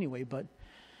need to anyway, but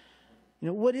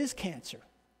what is cancer?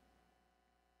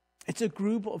 It's a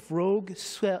group of rogue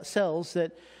cells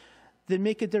that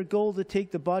make it their goal to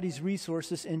take the body's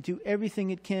resources and do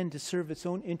everything it can to serve its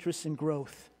own interests and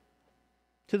growth,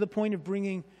 to the point of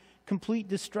bringing complete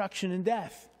destruction and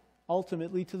death,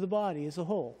 ultimately to the body as a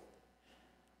whole.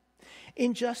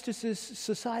 Injustice is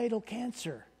societal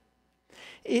cancer.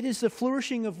 It is the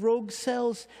flourishing of rogue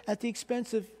cells at the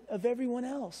expense of everyone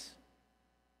else.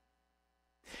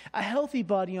 A healthy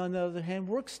body, on the other hand,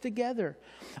 works together.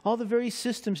 All the various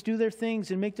systems do their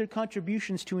things and make their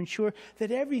contributions to ensure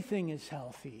that everything is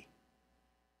healthy,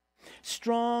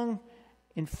 strong,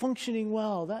 and functioning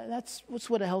well. That's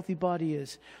what a healthy body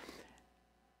is.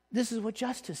 This is what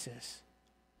justice is.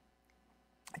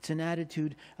 It's an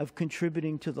attitude of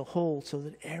contributing to the whole so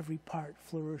that every part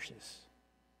flourishes.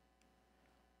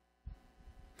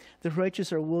 The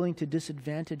righteous are willing to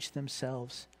disadvantage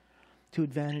themselves to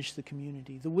advantage the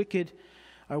community. The wicked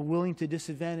are willing to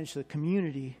disadvantage the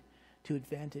community to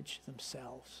advantage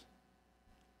themselves.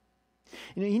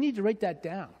 You need to write that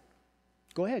down.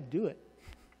 Go ahead, do it.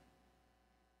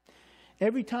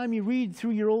 Every time you read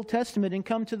through your Old Testament and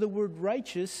come to the word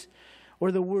righteous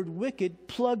or the word wicked,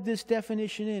 plug this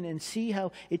definition in and see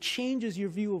how it changes your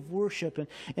view of worship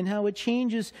and how it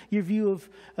changes your view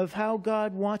of how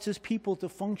God wants his people to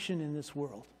function in this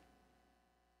world.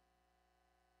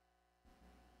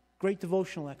 Great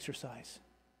devotional exercise.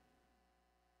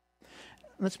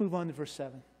 Let's move on to verse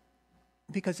 7,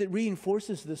 because it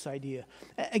reinforces this idea.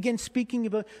 Again, speaking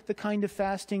about the kind of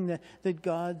fasting that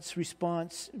God's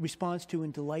responds to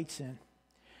and delights in.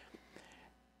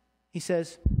 He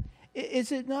says,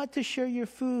 "Is it not to share your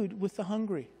food with the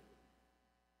hungry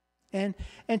and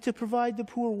to provide the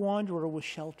poor wanderer with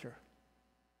shelter?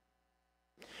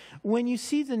 When you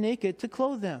see the naked, to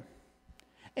clothe them,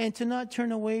 and to not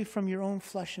turn away from your own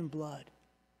flesh and blood."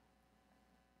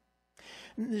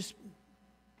 There's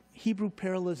Hebrew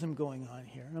parallelism going on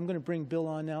here. I'm going to bring Bill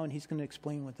on now, and he's going to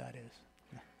explain what that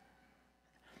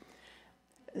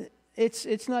is.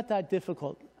 It's not that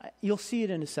difficult. You'll see it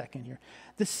in a second here.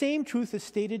 The same truth is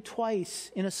stated twice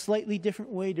in a slightly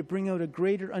different way to bring out a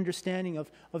greater understanding of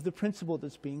the principle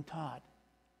that's being taught.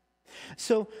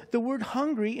 So the word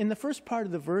hungry in the first part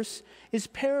of the verse is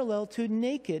parallel to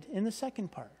naked in the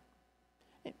second part.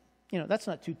 That's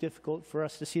not too difficult for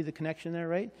us to see the connection there,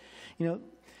 right?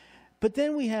 But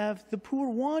then we have the poor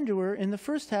wanderer in the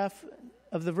first half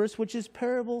of the verse, which is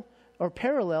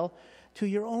parallel to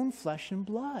your own flesh and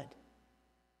blood.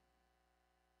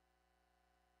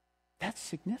 That's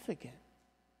significant.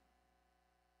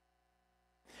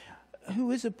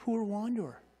 Who is a poor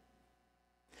wanderer?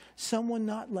 Someone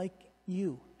not like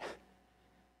you.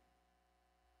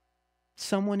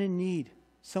 Someone in need.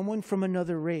 Someone from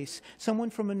another race.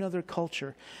 Someone from another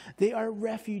culture. They are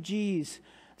refugees,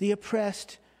 the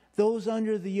oppressed, those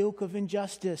under the yoke of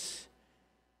injustice.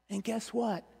 And guess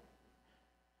what?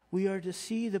 We are to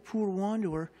see the poor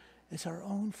wanderer as our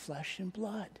own flesh and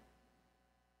blood.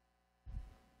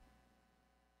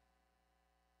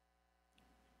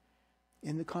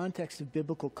 In the context of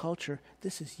biblical culture,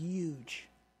 this is huge.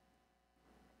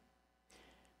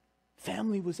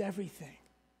 Family was everything.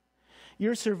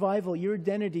 Your survival, your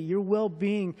identity, your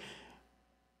well-being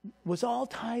was all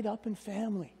tied up in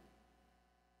family.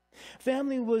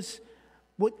 Family was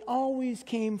what always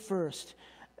came first.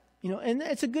 And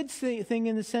it's a good thing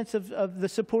in the sense of the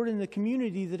support in the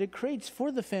community that it creates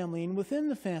for the family and within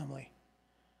the family.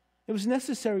 It was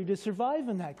necessary to survive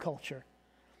in that culture.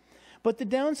 But the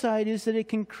downside is that it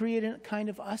can create a kind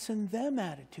of us and them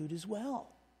attitude as well.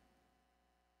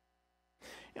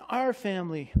 Our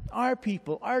family, our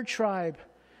people, our tribe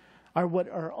are what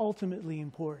are ultimately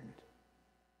important.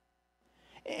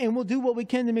 And we'll do what we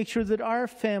can to make sure that our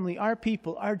family, our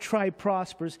people, our tribe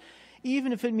prospers,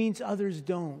 even if it means others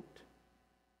don't.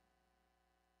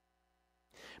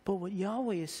 But what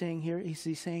Yahweh is saying here is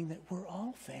he's saying that we're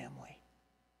all family.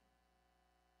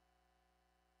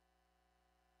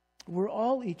 We're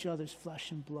all each other's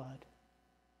flesh and blood.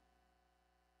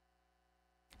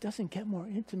 It doesn't get more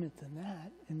intimate than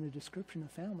that in the description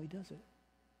of family, does it?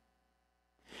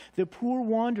 The poor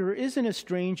wanderer isn't a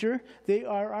stranger. They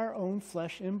are our own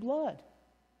flesh and blood.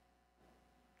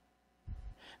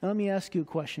 Now let me ask you a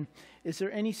question. Is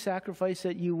there any sacrifice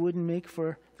that you wouldn't make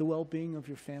for the well-being of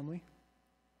your family?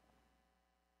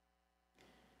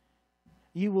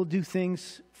 You will do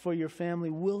things for your family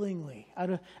willingly,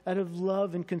 out of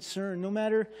love and concern, no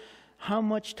matter how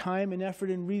much time and effort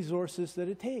and resources that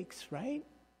it takes, right?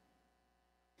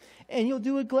 And you'll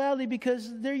do it gladly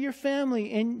because they're your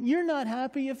family, and you're not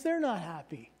happy if they're not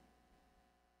happy.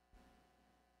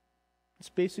 It's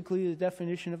basically the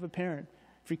definition of a parent.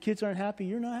 If your kids aren't happy,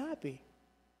 you're not happy.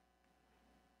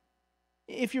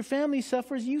 If your family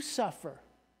suffers, you suffer.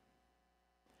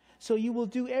 So you will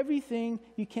do everything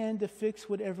you can to fix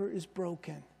whatever is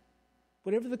broken,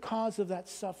 whatever the cause of that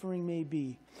suffering may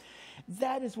be.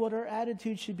 That is what our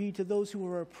attitude should be to those who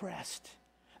are oppressed,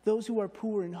 those who are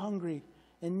poor and hungry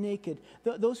and naked,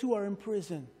 those who are in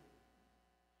prison,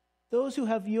 those who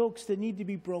have yokes that need to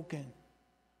be broken.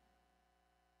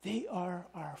 They are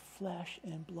our flesh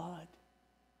and blood.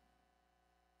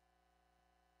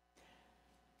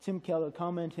 Tim Keller,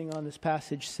 commenting on this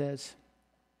passage, says,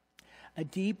 "A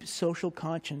deep social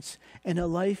conscience and a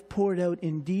life poured out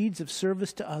in deeds of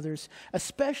service to others,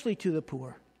 especially to the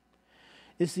poor,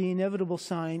 is the inevitable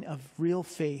sign of real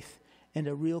faith and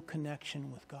a real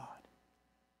connection with God."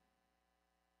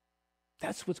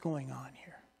 That's what's going on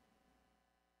here.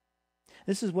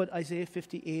 This is what Isaiah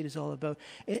 58 is all about.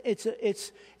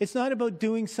 It's not about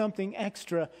doing something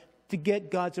extra to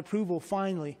get God's approval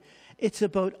finally. It's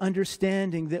about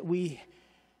understanding that we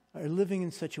are living in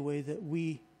such a way that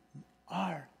we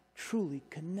are truly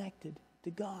connected to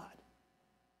God.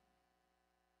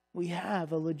 We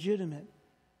have a legitimate,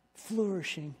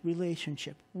 flourishing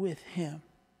relationship with Him.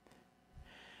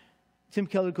 Tim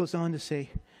Keller goes on to say,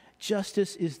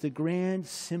 justice is the grand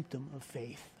symptom of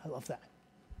faith. I love that.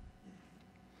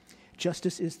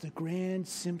 Justice is the grand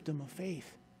symptom of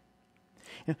faith.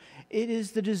 You know, it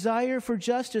is the desire for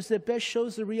justice that best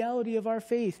shows the reality of our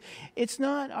faith. It's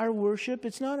not our worship,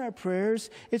 it's not our prayers,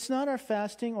 it's not our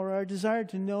fasting or our desire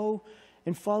to know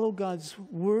and follow God's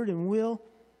word and will.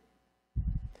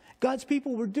 God's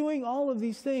people were doing all of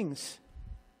these things,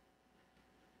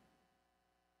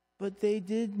 but they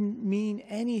didn't mean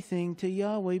anything to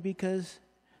Yahweh because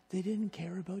they didn't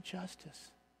care about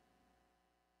justice.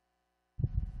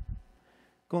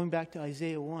 Going back to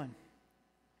Isaiah 1.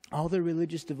 All their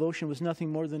religious devotion was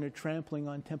nothing more than a trampling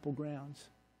on temple grounds.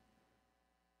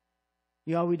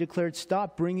 Yahweh declared,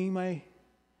 stop bringing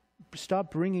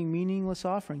meaningless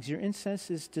offerings. Your incense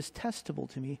is detestable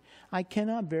to me. I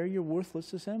cannot bear your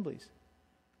worthless assemblies.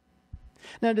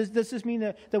 Now, does this mean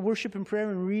that worship and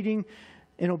prayer and reading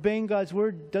and obeying God's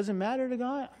word doesn't matter to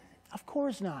God? Of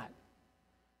course not.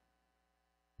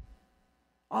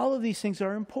 All of these things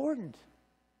are important.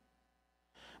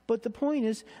 But the point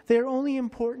is, they're only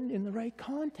important in the right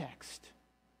context.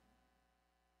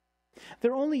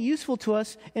 They're only useful to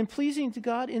us and pleasing to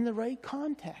God in the right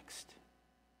context.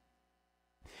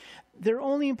 They're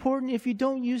only important if you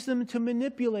don't use them to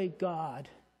manipulate God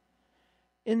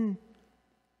and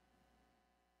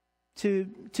to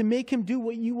make Him do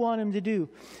what you want Him to do.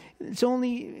 It's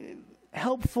only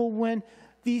helpful when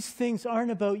these things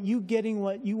aren't about you getting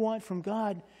what you want from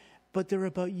God, but they're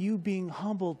about you being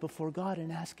humbled before God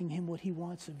and asking Him what He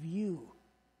wants of you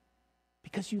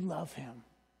because you love Him.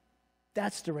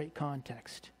 That's the right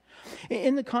context.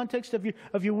 In the context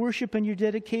of your worship and your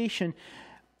dedication,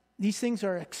 these things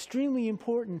are extremely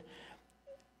important,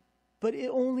 but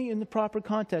only in the proper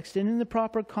context. And in the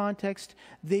proper context,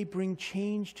 they bring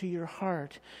change to your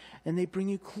heart, and they bring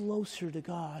you closer to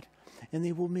God, and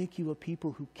they will make you a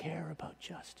people who care about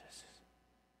justice.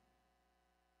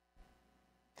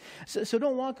 So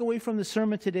don't walk away from the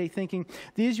sermon today thinking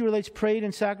the Israelites prayed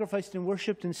and sacrificed and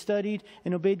worshipped and studied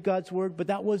and obeyed God's word, but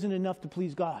that wasn't enough to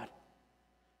please God.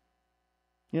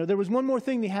 You know, there was one more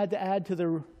thing they had to add to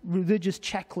their religious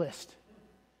checklist.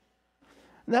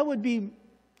 That would be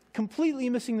completely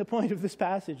missing the point of this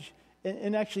passage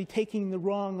and actually taking the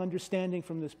wrong understanding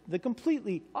from this, the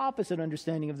completely opposite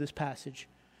understanding of this passage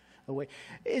away.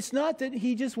 It's not that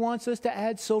He just wants us to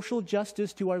add social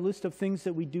justice to our list of things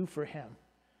that we do for Him,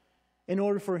 in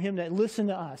order for Him to listen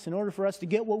to us, in order for us to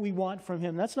get what we want from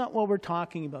Him. That's not what we're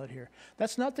talking about here.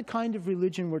 That's not the kind of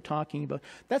religion we're talking about.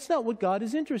 That's not what God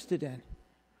is interested in.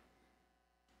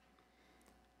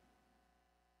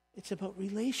 It's about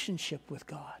relationship with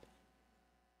God.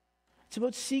 It's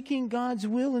about seeking God's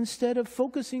will instead of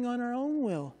focusing on our own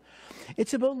will.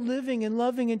 It's about living and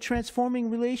loving and transforming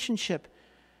relationship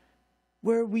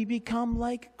where we become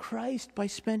like Christ by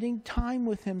spending time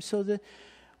with Him so that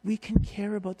we can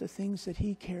care about the things that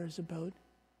He cares about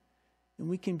and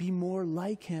we can be more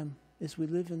like him as we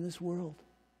live in this world.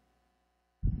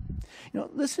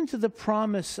 Listen to the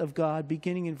promise of God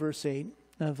beginning in verse 8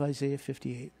 of Isaiah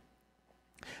 58.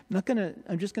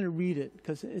 I'm just going to read it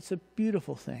because it's a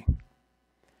beautiful thing.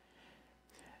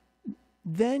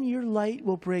 Then your light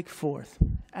will break forth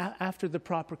after the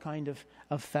proper kind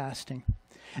of fasting.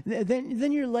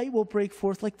 Then your light will break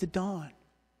forth like the dawn,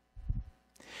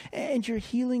 and your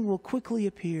healing will quickly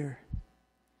appear.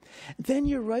 Then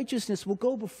your righteousness will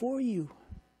go before you,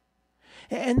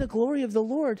 and the glory of the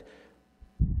Lord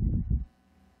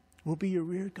will be your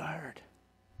rear guard.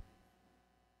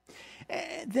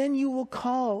 And then you will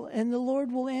call, and the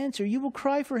Lord will answer. You will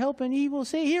cry for help, and he will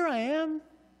say, here I am.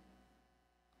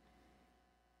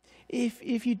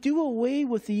 If you do away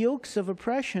with the yokes of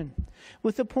oppression,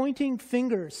 with the pointing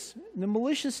fingers, the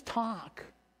malicious talk,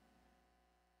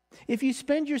 if you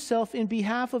spend yourself in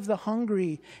behalf of the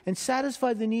hungry and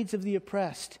satisfy the needs of the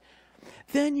oppressed,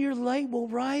 then your light will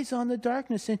rise on the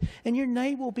darkness, and your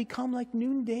night will become like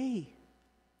noonday.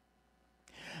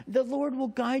 The Lord will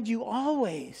guide you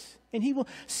always, and he will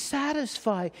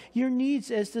satisfy your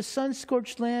needs as the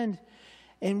sun-scorched land,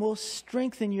 and will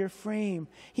strengthen your frame.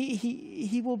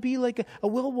 He will be like a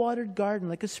well-watered garden,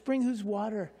 like a spring whose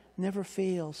water never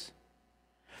fails.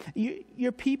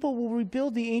 Your people will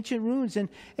rebuild the ancient ruins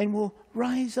and will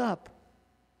rise up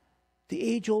the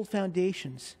age-old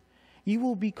foundations. You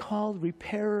will be called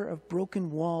repairer of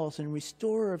broken walls and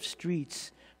restorer of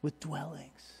streets with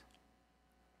dwellings.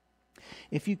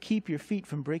 If you keep your feet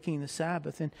from breaking the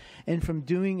Sabbath and from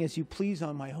doing as you please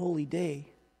on my holy day,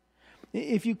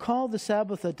 if you call the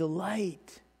Sabbath a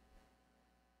delight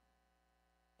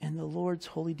and the Lord's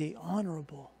holy day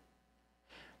honorable,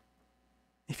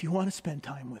 if you want to spend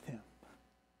time with him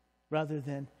rather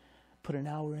than put an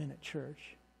hour in at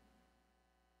church,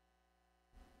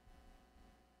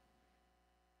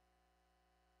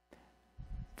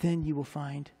 then you will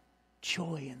find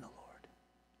joy in the Lord.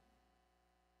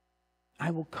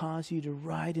 I will cause you to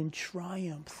ride in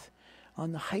triumph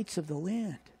on the heights of the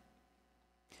land,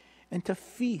 and to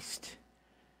feast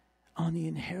on the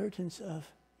inheritance of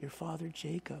your father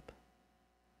Jacob.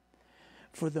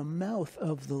 For the mouth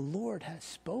of the Lord has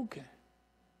spoken.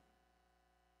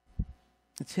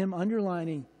 It's him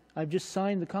underlining, I've just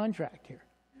signed the contract here.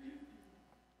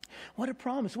 What a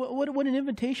promise. What an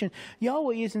invitation.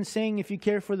 Yahweh isn't saying, if you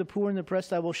care for the poor and the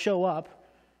oppressed, I will show up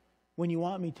when you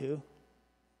want me to.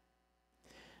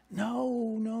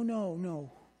 No.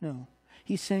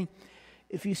 He's saying,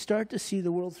 if you start to see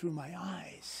the world through my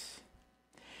eyes,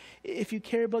 if you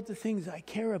care about the things I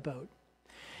care about,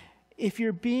 if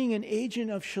you're being an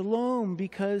agent of shalom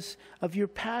because of your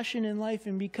passion in life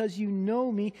and because you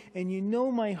know me and you know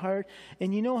my heart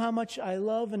and you know how much I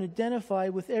love and identify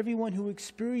with everyone who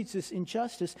experiences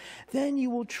injustice, then you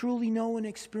will truly know and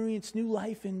experience new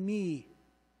life in me.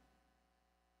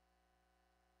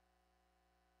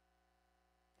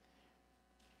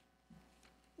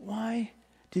 Why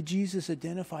did Jesus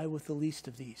identify with the least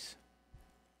of these?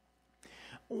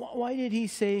 Why did he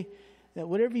say that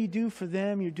whatever you do for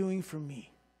them, you're doing for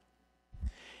me?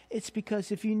 It's because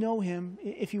if you know him,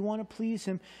 if you want to please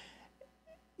him,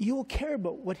 you will care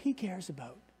about what he cares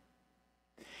about.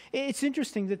 It's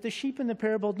interesting that the sheep in the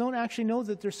parable don't actually know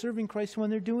that they're serving Christ when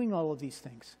they're doing all of these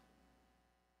things.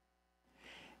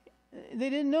 They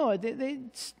didn't know it.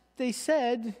 They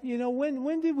said,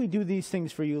 when did we do these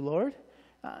things for you, Lord?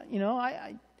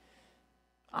 I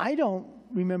don't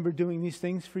remember doing these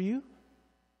things for you.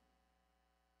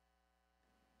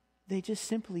 They just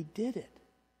simply did it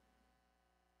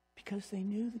because they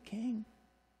knew the king,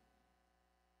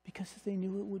 because they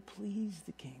knew it would please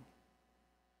the king.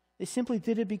 They simply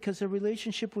did it because their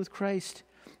relationship with Christ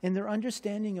and their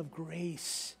understanding of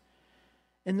grace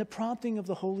and the prompting of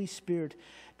the Holy Spirit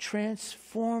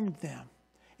transformed them,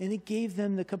 and it gave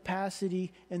them the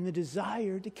capacity and the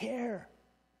desire to care,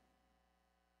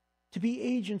 to be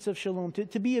agents of shalom,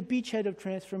 to be a beachhead of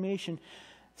transformation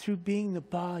through being the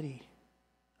body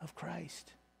of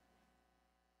Christ.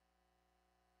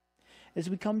 As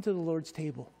we come to the Lord's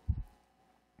table,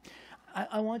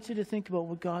 I want you to think about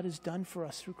what God has done for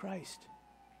us through Christ.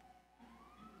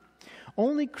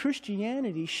 Only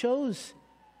Christianity shows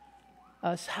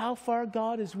us how far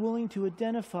God is willing to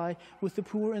identify with the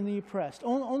poor and the oppressed.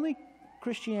 Only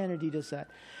Christianity does that.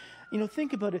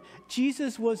 Think about it.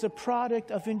 Jesus was a product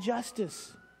of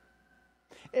injustice.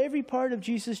 Every part of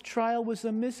Jesus' trial was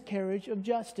a miscarriage of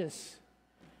justice.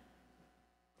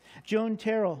 Joan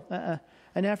Terrell,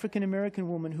 an African-American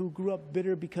woman who grew up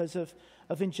bitter because of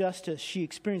injustice she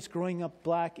experienced growing up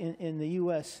black in the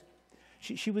U.S.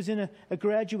 She was in a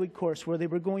graduate course where they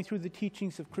were going through the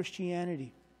teachings of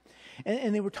Christianity.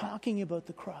 And they were talking about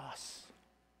the cross.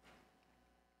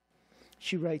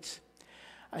 She writes,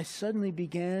 I suddenly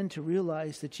began to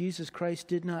realize that Jesus Christ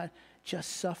did not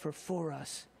just suffer for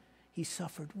us, he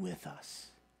suffered with us.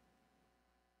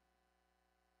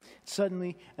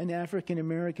 Suddenly, an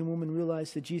African-American woman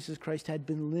realized that Jesus Christ had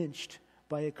been lynched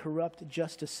by a corrupt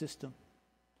justice system.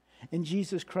 And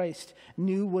Jesus Christ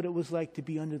knew what it was like to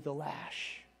be under the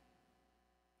lash.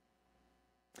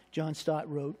 John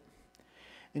Stott wrote,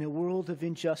 in a world of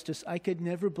injustice, I could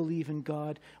never believe in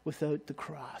God without the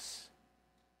cross.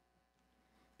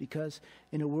 Because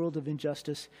in a world of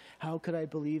injustice, how could I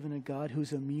believe in a God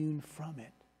who's immune from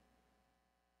it?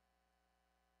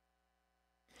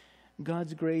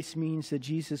 God's grace means that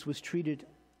Jesus was treated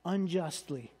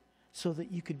unjustly so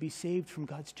that you could be saved from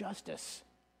God's justice.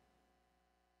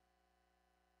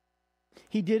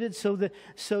 He did it so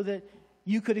that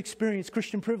you could experience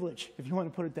Christian privilege, if you want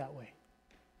to put it that way.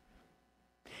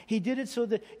 He did it so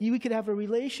that we could have a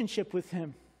relationship with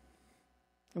him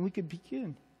and we could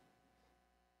begin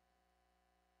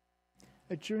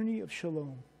a journey of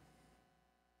shalom.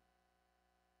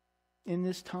 In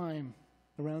this time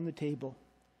around the table,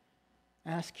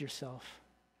 ask yourself,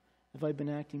 have I been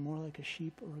acting more like a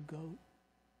sheep or a goat?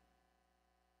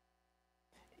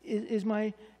 Is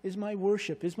my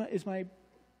worship, is my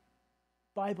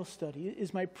Bible study,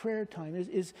 is my prayer time,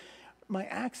 is my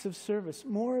acts of service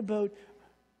more about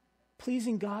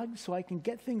pleasing God so I can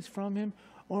get things from him,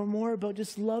 or more about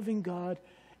just loving God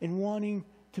and wanting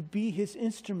to be his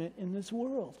instrument in this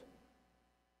world?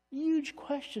 Huge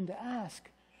question to ask.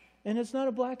 And it's not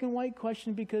a black and white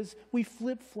question because we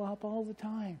flip-flop all the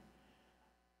time.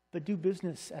 But do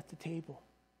business at the table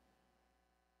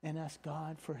and ask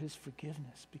God for his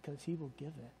forgiveness because he will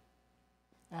give it.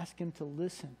 Ask him to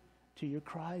listen to your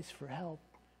cries for help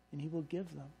and he will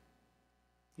give them.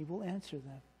 He will answer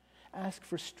them. Ask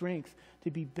for strength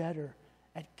to be better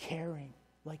at caring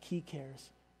like he cares,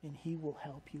 and he will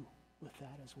help you with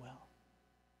that as well.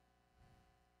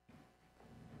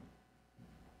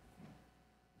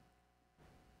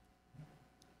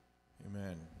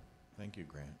 Amen. Thank you,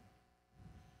 Grant.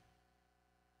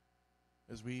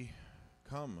 As we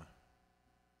come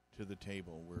to the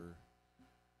table,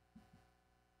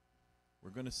 we're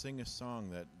going to sing a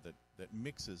song that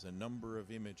mixes a number of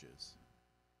images.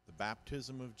 The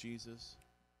baptism of Jesus,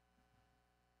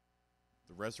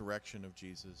 the resurrection of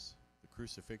Jesus, the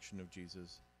crucifixion of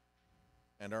Jesus,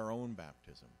 and our own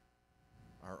baptism,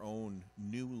 our own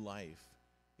new life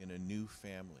in a new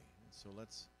family. And so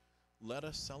let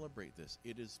us celebrate this.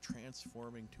 It is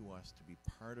transforming to us to be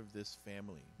part of this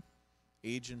family,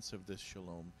 agents of this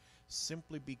shalom,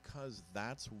 simply because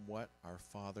that's what our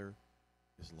Father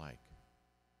is like.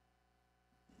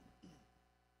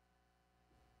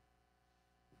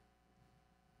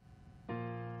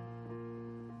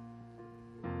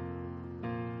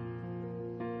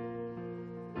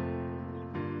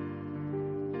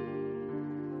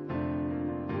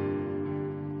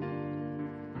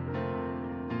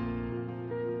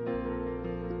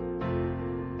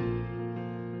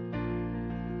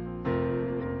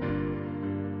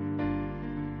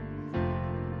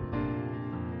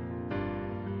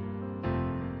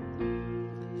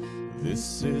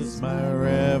 This is my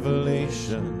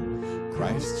revelation,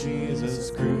 Christ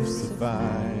Jesus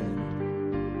crucified.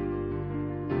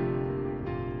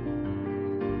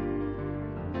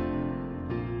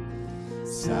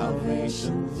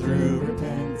 Salvation through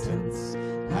repentance,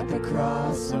 at the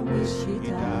cross on which he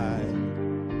died.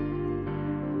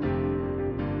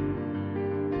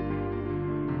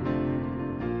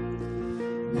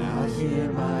 Now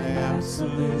hear my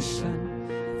absolution,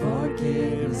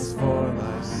 forgiveness for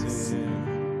my sin.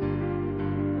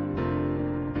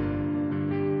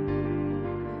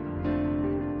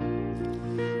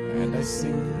 And I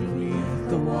sing beneath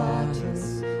the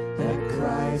waters that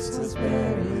Christ was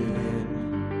buried in.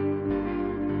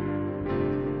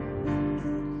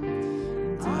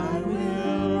 I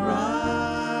will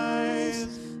rise,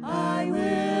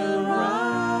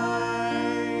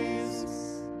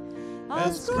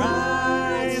 as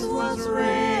Christ was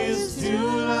raised to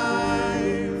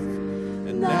life,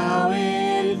 and now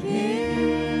in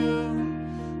him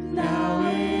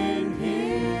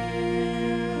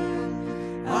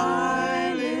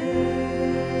I live.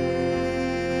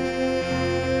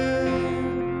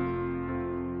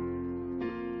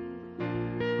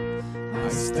 I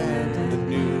stand in the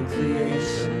new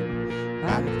creation,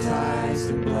 baptized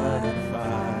in blood and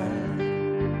fire.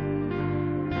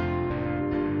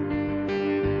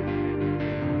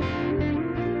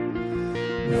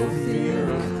 No fear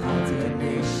of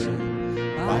condemnation,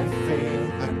 by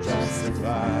faith I'm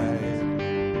justified.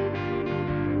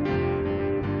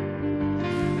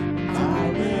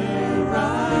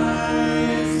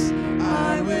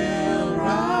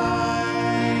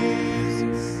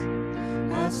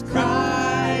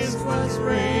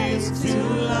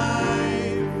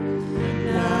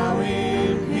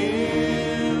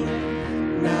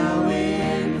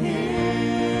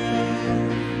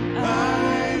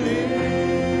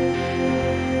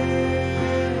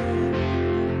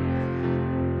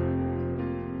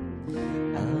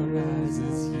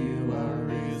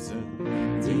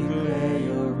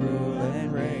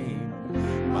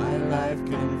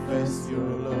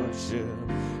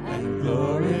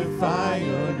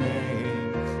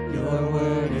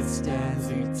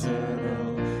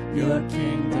 Your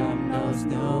kingdom knows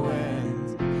no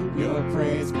end. Your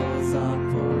praise goes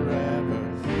on forever.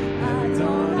 And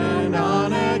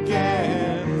on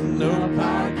again. No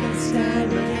power can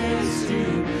stand against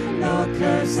you. No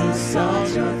curse assault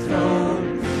your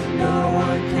throne. No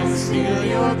one can steal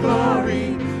your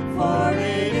glory, for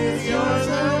it is yours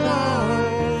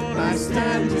alone. I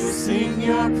stand to sing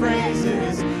your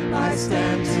praises. I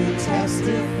stand to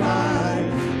testify.